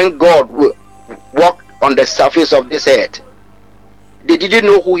 Well, when God walked on the surface of this earth, they didn't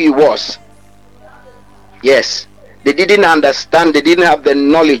know who He was. Yes, they didn't understand. They didn't have the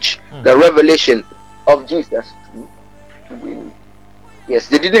knowledge, the revelation of Jesus. Yes,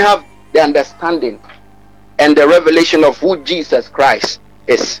 they didn't have the understanding and the revelation of who Jesus Christ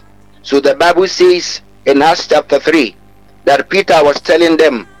is. So the Bible says in Acts chapter 3 that Peter was telling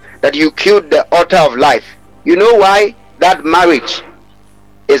them that you killed the author of life. You know why that marriage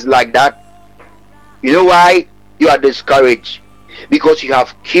is like that? You know why you are discouraged? Because you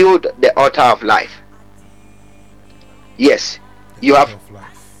have killed the author of life. Yes, you have.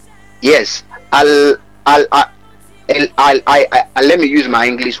 Yes, let me use my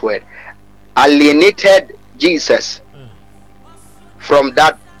English word. Alienated Jesus from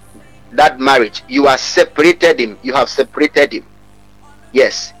that marriage. You are separated Him. You have separated Him.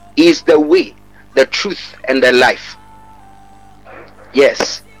 Yes, He is the way, the truth, and the life.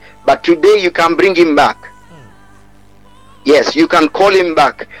 Yes, but today you can bring Him back. Yes, you can call Him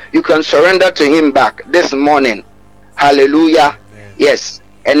back. You can surrender to Him back this morning. Hallelujah. Yes,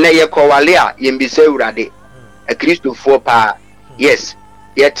 and now you call Alia yimbise urade a Christo for pa. Yes,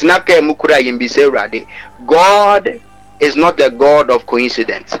 yet naka mukura yimbise urade. God is not a God of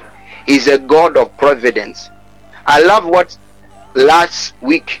coincidence. He's a God of providence. I love what last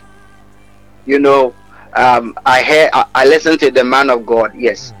week, you know, I listened to the man of God.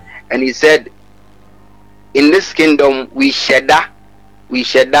 Yes, and he said, in this kingdom we sheda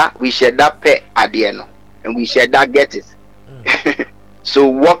pe adieno, and we sheda get it. So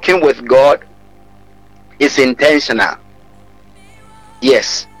walking with God is intentional.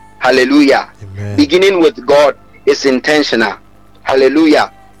 Yes, hallelujah. Amen. Beginning with God is intentional.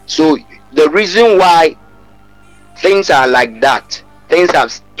 Hallelujah. So the reason why things are like that, things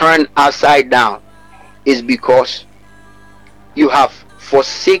have turned upside down, is because you have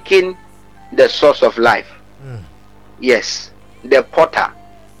forsaken the source of life. Yes, the potter.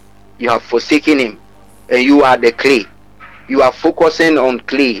 You have forsaken Him, and you are the clay. You are focusing on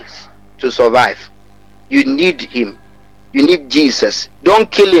clay to survive. You need Him. You need Jesus. Don't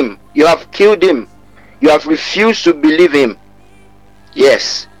kill Him. You have killed Him. You have refused to believe Him.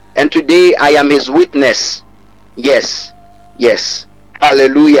 Yes, and today I am His witness. Yes, yes,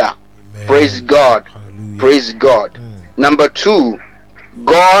 hallelujah. Amen. Praise God. Hallelujah. Praise God. Number 2,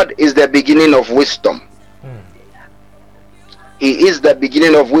 God is the beginning of wisdom. He is the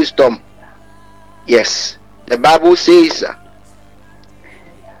beginning of wisdom. Yes. The Bible says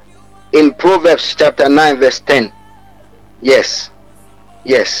in Proverbs chapter 9 verse 10. Yes.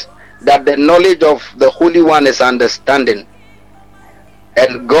 Yes. That the knowledge of the Holy One is understanding,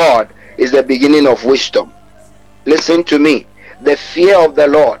 and God is the beginning of wisdom. Listen to me. The fear of the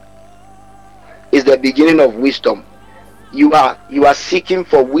Lord is the beginning of wisdom. You are seeking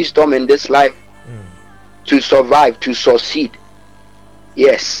for wisdom in this life to survive, to succeed.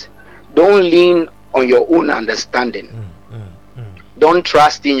 Yes. Don't lean on your own understanding. Don't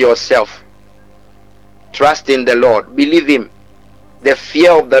trust in yourself. Trust in the Lord. Believe Him. The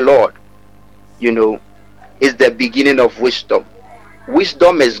fear of the Lord, is the beginning of wisdom.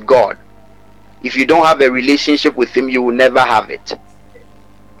 Wisdom is God. If you don't have a relationship with Him, you will never have it.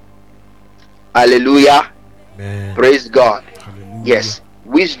 Hallelujah. Amen. Praise God. Hallelujah. Yes.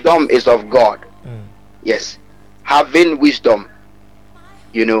 Wisdom is of God. Yes. Having wisdom,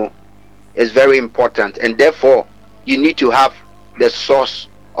 is very important. And therefore, you need to have the source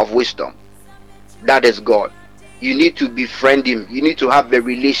of wisdom. That is God. You need to befriend Him. You need to have a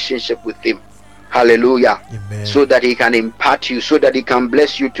relationship with Him. Hallelujah. Amen. So that He can impart you, so that He can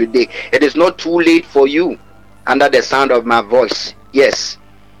bless you today. It is not too late for you under the sound of my voice. Yes.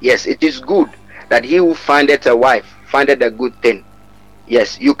 Yes, it is good that he who findeth a wife findeth a good thing.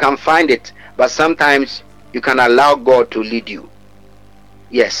 Yes, you can find it, but sometimes you can allow God to lead you.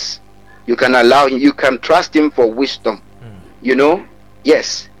 Yes, you can allow Him, you can trust Him for wisdom.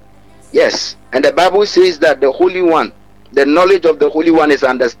 Yes. Yes. And the Bible says that the Holy One, the knowledge of the Holy One is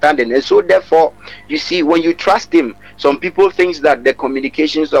understanding. And so therefore, you see, when you trust Him, some people think that the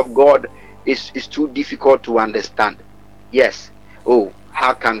communications of God is too difficult to understand. Yes. Oh,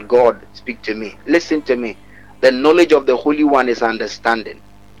 how can God speak to me? Listen to me. The knowledge of the Holy One is understanding.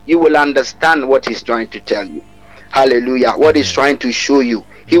 You will understand what He's trying to tell you. Hallelujah. What He's trying to show you.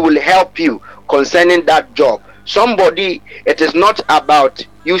 He will help you concerning that job. Somebody, it is not about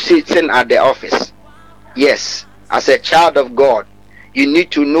you sitting at the office. Yes, as a child of God, you need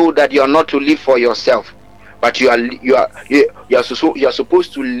to know that you are not to live for yourself, but you are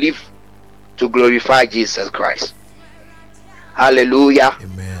supposed to live to glorify Jesus Christ. Hallelujah.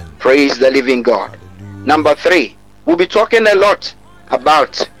 Amen. Praise the living God. Hallelujah. Number 3, we'll be talking a lot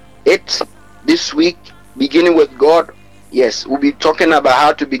about it this week, beginning with God. Yes, we'll be talking about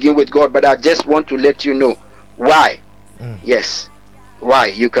how to begin with God, but I just want to let you know why. Yes, why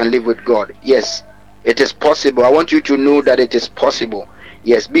you can live with God. Yes, it is possible. I want you to know that it is possible.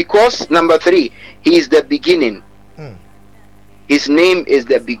 Yes, because number 3, He is the beginning. His name is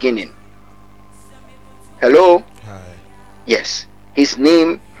the beginning. Hello? Hi. Yes, His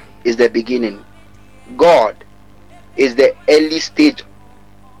name is the beginning. God is the early stage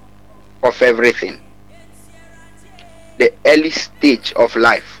of everything. The early stage of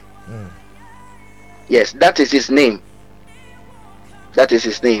life. Yes, that is His name. That is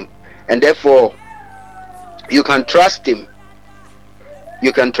His name. And therefore, you can trust Him.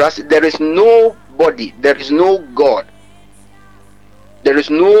 You can trust. There is nobody, there is no God, there is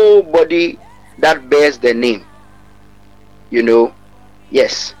nobody that bears the name.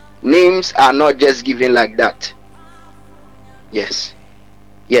 Yes, names are not just given like that. Yes,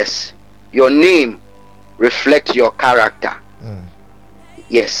 yes, your name reflects your character.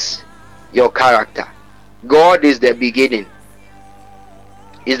 Yes, your character. God is the beginning.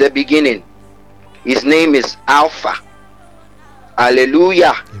 Is the beginning. His name is Alpha.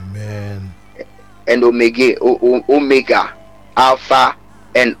 Hallelujah. Amen. And Omega. Alpha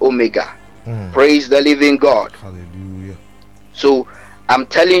and Omega. Praise the living God. Hallelujah. So I'm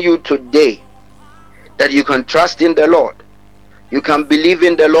telling you today that you can trust in the Lord. You can believe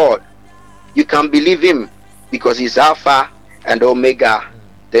in the Lord. You can believe Him because He's Alpha and Omega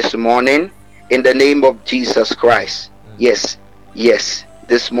this morning in the name of Jesus Christ. Yes, yes.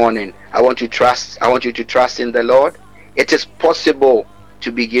 This morning, I want you to trust in the Lord. It is possible to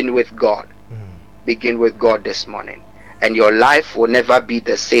begin with God. Begin with God this morning, and your life will never be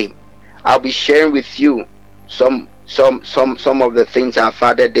the same. I'll be sharing with you some of the things our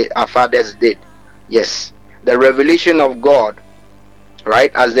fathers did. Yes, the revelation of God,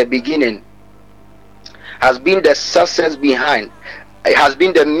 right, as the beginning, has been the success behind. It has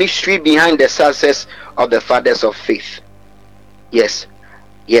been the mystery behind the success of the fathers of faith. Yes.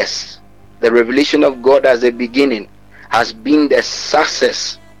 Yes, the revelation of God as the beginning has been the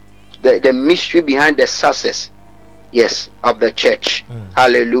success, the mystery behind the success, yes, of the church.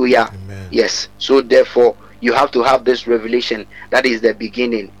 Hallelujah. Amen. Yes, so therefore you have to have this revelation that is the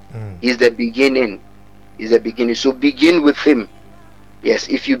beginning. Is the beginning. Is the beginning. So begin with Him. Yes,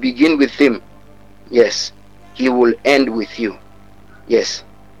 if you begin with Him, yes, He will end with you. Yes,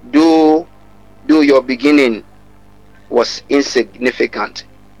 do Though your beginning was insignificant,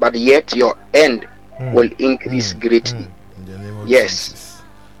 but yet your end will increase greatly. In the name of Yes. Jesus.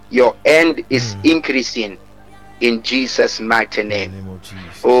 Your end is increasing in Jesus' mighty In the name. name of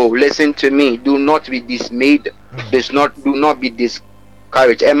Jesus. Oh, listen to me. Do not be dismayed. Do not be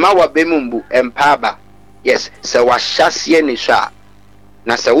discouraged. Emma wa bemumbu empaba. Yes, se wa shasie ni sha.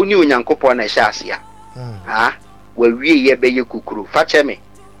 Na se uni unyankopon na shasia. Ah, we ye be ye kukuru. Fache me.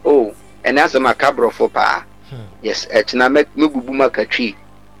 Oh, and as a macabro for pa. Yes, etina me bubu makatri.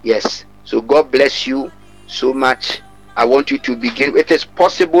 Yes. So God bless you so much. I want you to begin. It is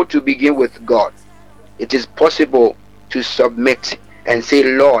possible to begin with God. It is possible to submit and say,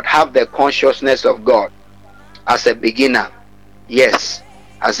 Lord, have the consciousness of God as a beginner. Yes,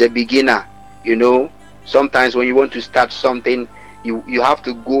 as a beginner. You know, sometimes when you want to start something, you have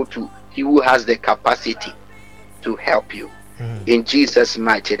to go to He who has the capacity to help you. In Jesus'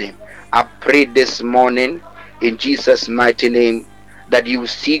 mighty name. I pray this morning in Jesus' mighty name that you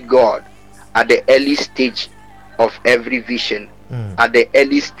see God at the early stage of every vision, at the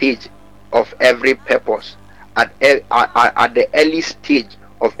early stage of every purpose, at the early stage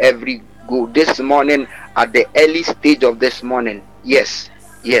of every goal. This morning, at the early stage of this morning, yes,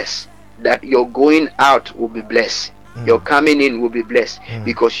 that your going out will be blessed. Your coming in will be blessed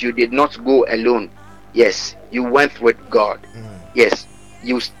because you did not go alone. Yes, you went with God. Yes,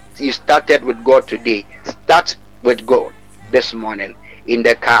 you started with God today. Start with God this morning in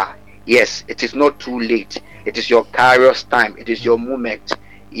the car. Yes, it is not too late. It is your kairos time. It is your moment.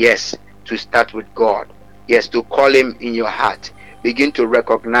 Yes, to start with God. Yes, to call Him in your heart. Begin to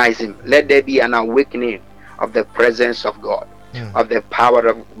recognize Him. Let there be an awakening of the presence of God, of the power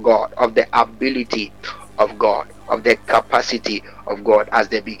of God, of the ability of God, of the capacity of God as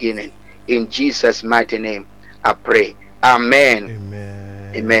the beginning. In Jesus' mighty name, I pray. Amen.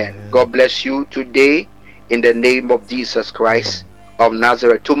 Amen. Amen. God bless you today in the name of Jesus Christ of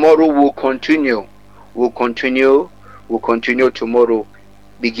Nazareth. Tomorrow we'll continue. We'll continue tomorrow,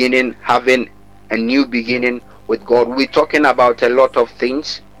 having a new beginning with God. We're talking about a lot of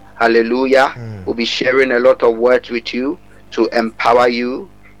things. Hallelujah. We'll be sharing a lot of words with you to empower you.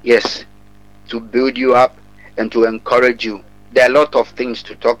 Yes, to build you up and to encourage you. There are a lot of things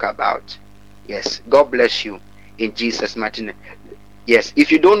to talk about. Yes, God bless you in Jesus' mighty name. Yes,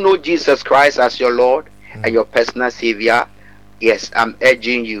 if you don't know Jesus Christ as your Lord and your personal Savior, yes, I'm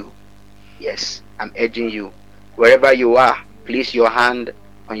urging you. Yes, I'm urging you. Wherever you are, place your hand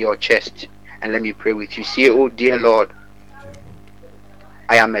on your chest and let me pray with you. Say, oh dear Lord,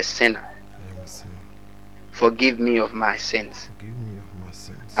 I am a sinner. Forgive me of my sins.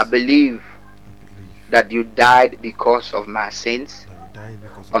 I believe that you died because of my sins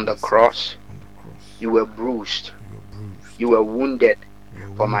on the cross. You were bruised. You were wounded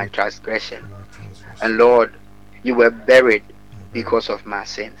for my transgression. And Lord, you were buried because of my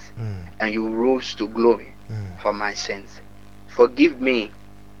sins. And you rose to glory for my sins. Forgive me,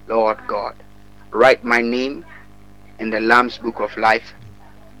 Lord God. Write my name in the Lamb's Book of Life.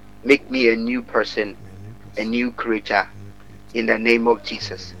 Make me a new person, a new creature in the name of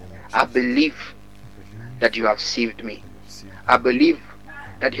Jesus. I believe that you have saved me. I believe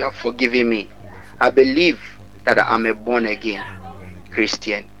that you have forgiven me. I believe that I am a born again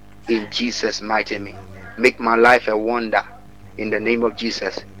Christian in Jesus' mighty name. Make my life a wonder in the name of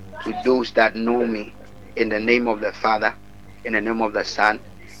Jesus to those that know me, in the name of the Father, in the name of the Son,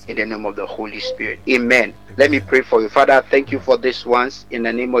 in the name of the Holy Spirit. Amen. Let me pray for you. Father, thank you for these ones in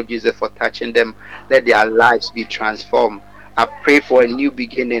the name of Jesus for touching them. Let their lives be transformed. I pray for a new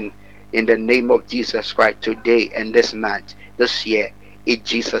beginning in the name of Jesus Christ today and this month, this year, in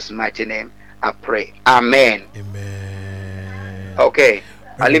Jesus' mighty name. I pray. Amen. Amen. Okay.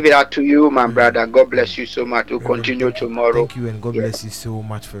 I leave it out to you, my brother. God bless you so much. We'll continue tomorrow. Thank you, and God bless you so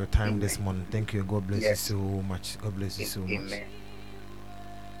much for your time this morning. Thank you, and God bless you so much. God bless you so much. Amen.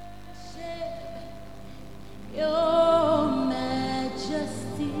 Your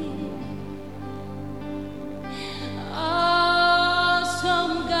Majesty,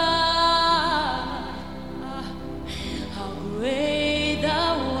 awesome God, how great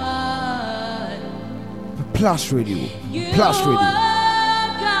thou art. Plus Radio. You Plus Radio. are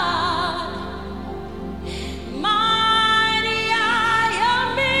God, mighty are your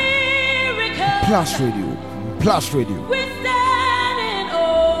miracles. Plus Radio. Plus Radio. We stand in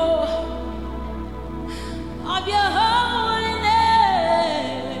awe of your holy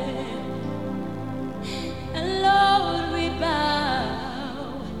name, and Lord, we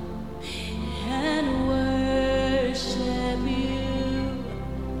bow and worship you.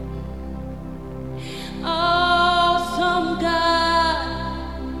 Awesome God,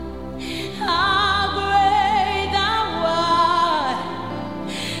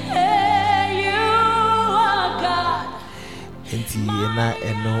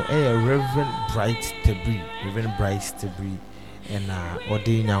 no Reverend Bright Tebri and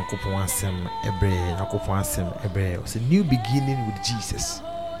ordain Yankopon Asem Ebre was a new beginning with Jesus.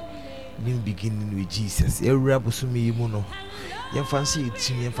 New beginning with Jesus. Erabusumi Muno. Yan fancy it,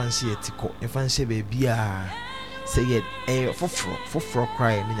 yan fancy it, yan fancy baby. Say it, for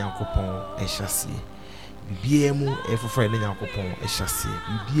cry in Yankopon, a chassis. BBM, for in Yankopon, a chassis.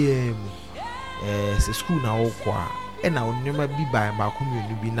 BBM, school now, and I will never be by my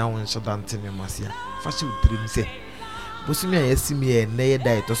community be now in Sodantin and Marcia. Fashion dream say. Bosumia Yesimi, nay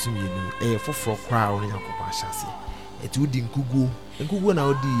die tossing you, for crown in Yankopon chassis. It would in Kugu, and Kugu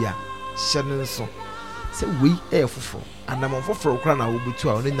now, dear. Shannon so say we for and I'm for crown I will be 2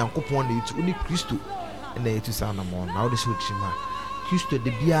 hours in Yankopon to only Christo and they to sound among now the shoot shima Christo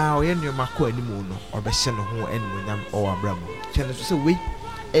the Bia or any Mako anymore or Beshan who and when I'm or Abramo. Channel to say we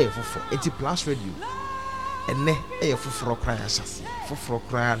for 80 plus radio and ne for cry chassis for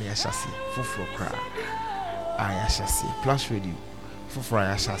cry and chassis for cry I chassis plus radio for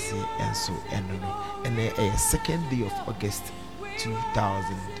fry chassis and so and a 2nd day of August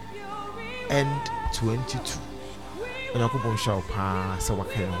 2022. And I could on show pa so what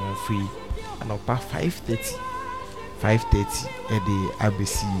kind of free and up 5:30 at the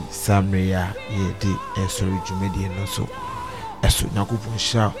ABC Samria ye de sorry Jumedi and so as soon as I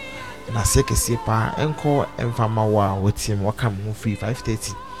show and I say pa encore and fama with him what come home free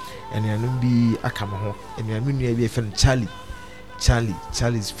 5:30 and you be a come home and you be a friend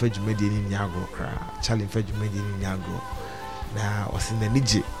Charlie's Fudge Median in Yagro Charlie Fudge Median in Yagro. Na was in the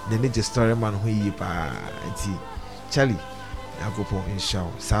Nije story man who yi pa anti Charlie Yagopo in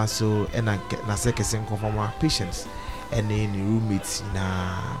show so and na second confirm patients and any roommates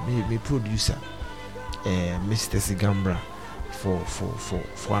na me producer Mr. Sigambra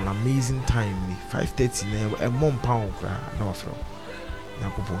for an amazing time 5:30 na a mom pound no from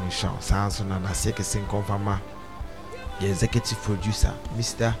Yagopo in show so na second confirm the executive producer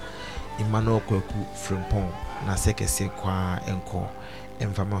Mr. Emmanuel Kweku Frimpong na sekese kwa enko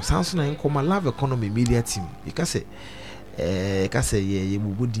emfama Samson enko ma love economy media team because ye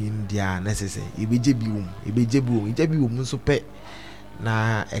bubudi ndia necessary ibeje biwum nso pe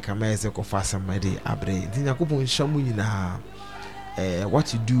na ekama ese ko fasa made abre ntinya kopon shamu nyina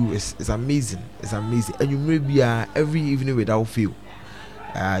what you do is amazing and you maybe every evening without fail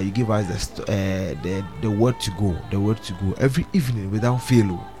you give us the word to go every evening without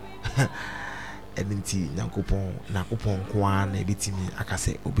fail. Enti Nakopon kwa na ebitimi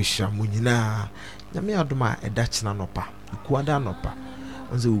akase obehia munyina nyame adoma edachina nopa ukuada nopa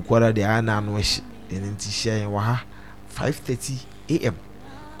onze ukuada de ana no ehye enti hia wa ha 5:30 am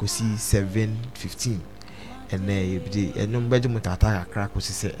kosi 7:15 ene ebidi enyom beje mutata akra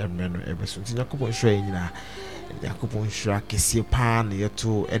kosi se emre no ebeso enti Nakopon hwa nyina Nakopon hwa kese pa na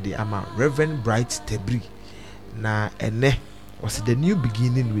yeto ede ama Reverend Bright Tebri na ene was the new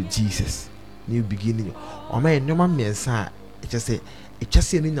beginning with Jesus. New beginning. O ma enoma miensa e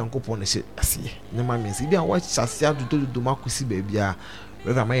chase ni Nyankopon na se ase. Enoma miensa bi a wa chase adodo makosi ba bia.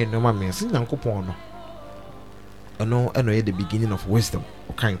 Whether ma enoma miensa Nyankopon no. Eno ye the beginning of wisdom.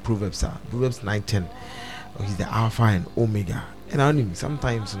 O kind Proverbs 9:10. He's the Alpha and Omega. And I know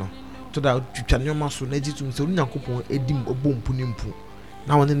sometimes to that twanyoma so na jitum se Nyankopon edim obompu nimpu.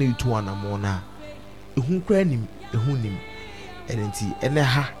 Na won na yitu anamo na ehun kra nim ehunim. Enti ene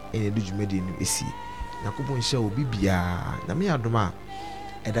ha ene dujumedi no esi Nakopon hia obi bia na me adoma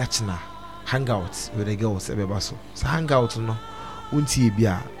edachina hangout with the girls ebeba so hangout no unti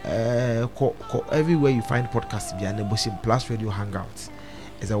bia everywhere you find podcast bia na boshim plus radio hangout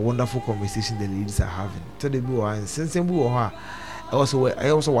is a wonderful conversation the ladies are having to the bi and since we were I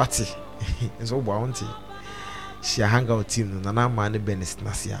also watch it so bounty she hangout team no na man Benis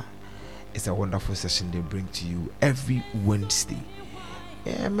Nasia. It's a wonderful session they bring to you every Wednesday.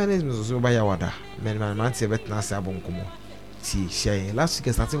 My name is Zoba Yawada. My man say bet na say abonkomo. Ti share last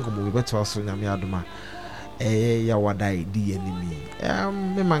week starting komo we bet also nyame adoma. Yawada di enemy.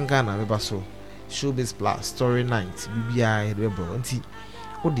 Me mangana me baso. Showbiz Plus Story Night BBI rebel nti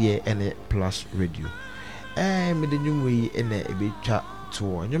odie ene plus radio. Me de nwumwe ene ebetwa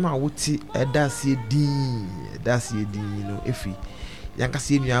to nyoma woti edasie din no efi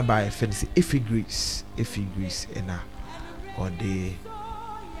yankasi nua ba efense Efi Grace ena ode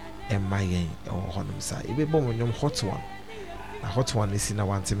emayen honum sa ebebo monyom hot one is na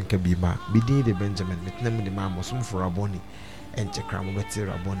one time bi ma bidin de Benjamin metnam de ma mosum for Raboni enche kram beti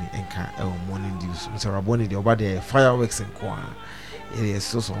Raboni enka morning news so Raboni de oba de fireworks enko a e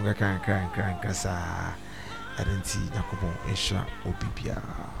so nga kan sa adenti Nakopon ehra obibia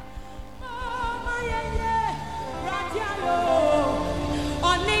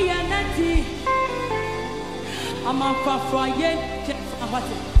Only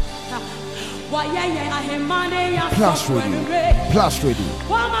Plus ready. Plus ready.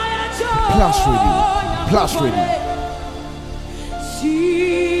 Plus ready. Plus ready.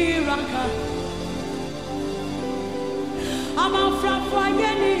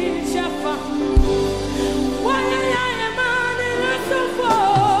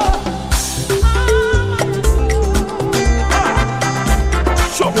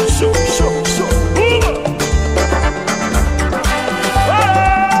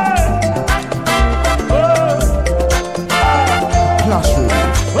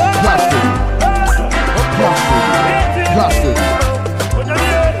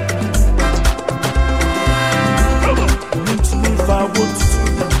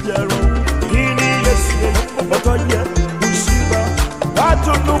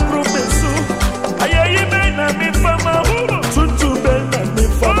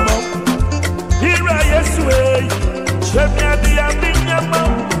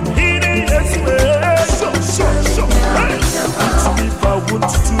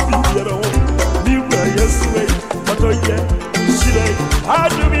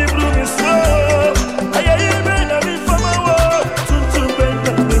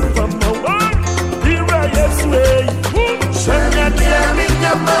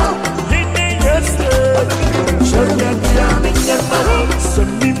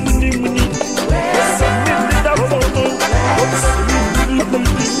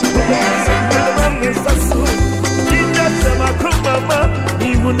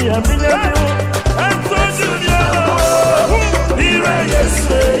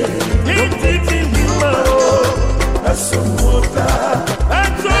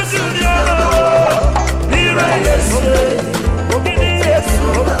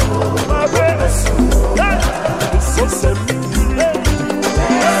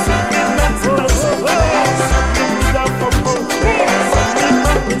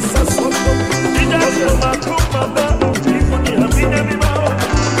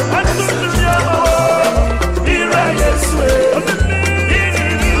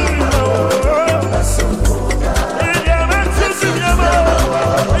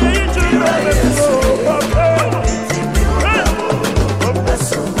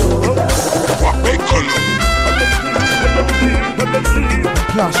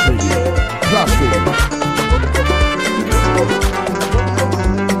 Plus ready.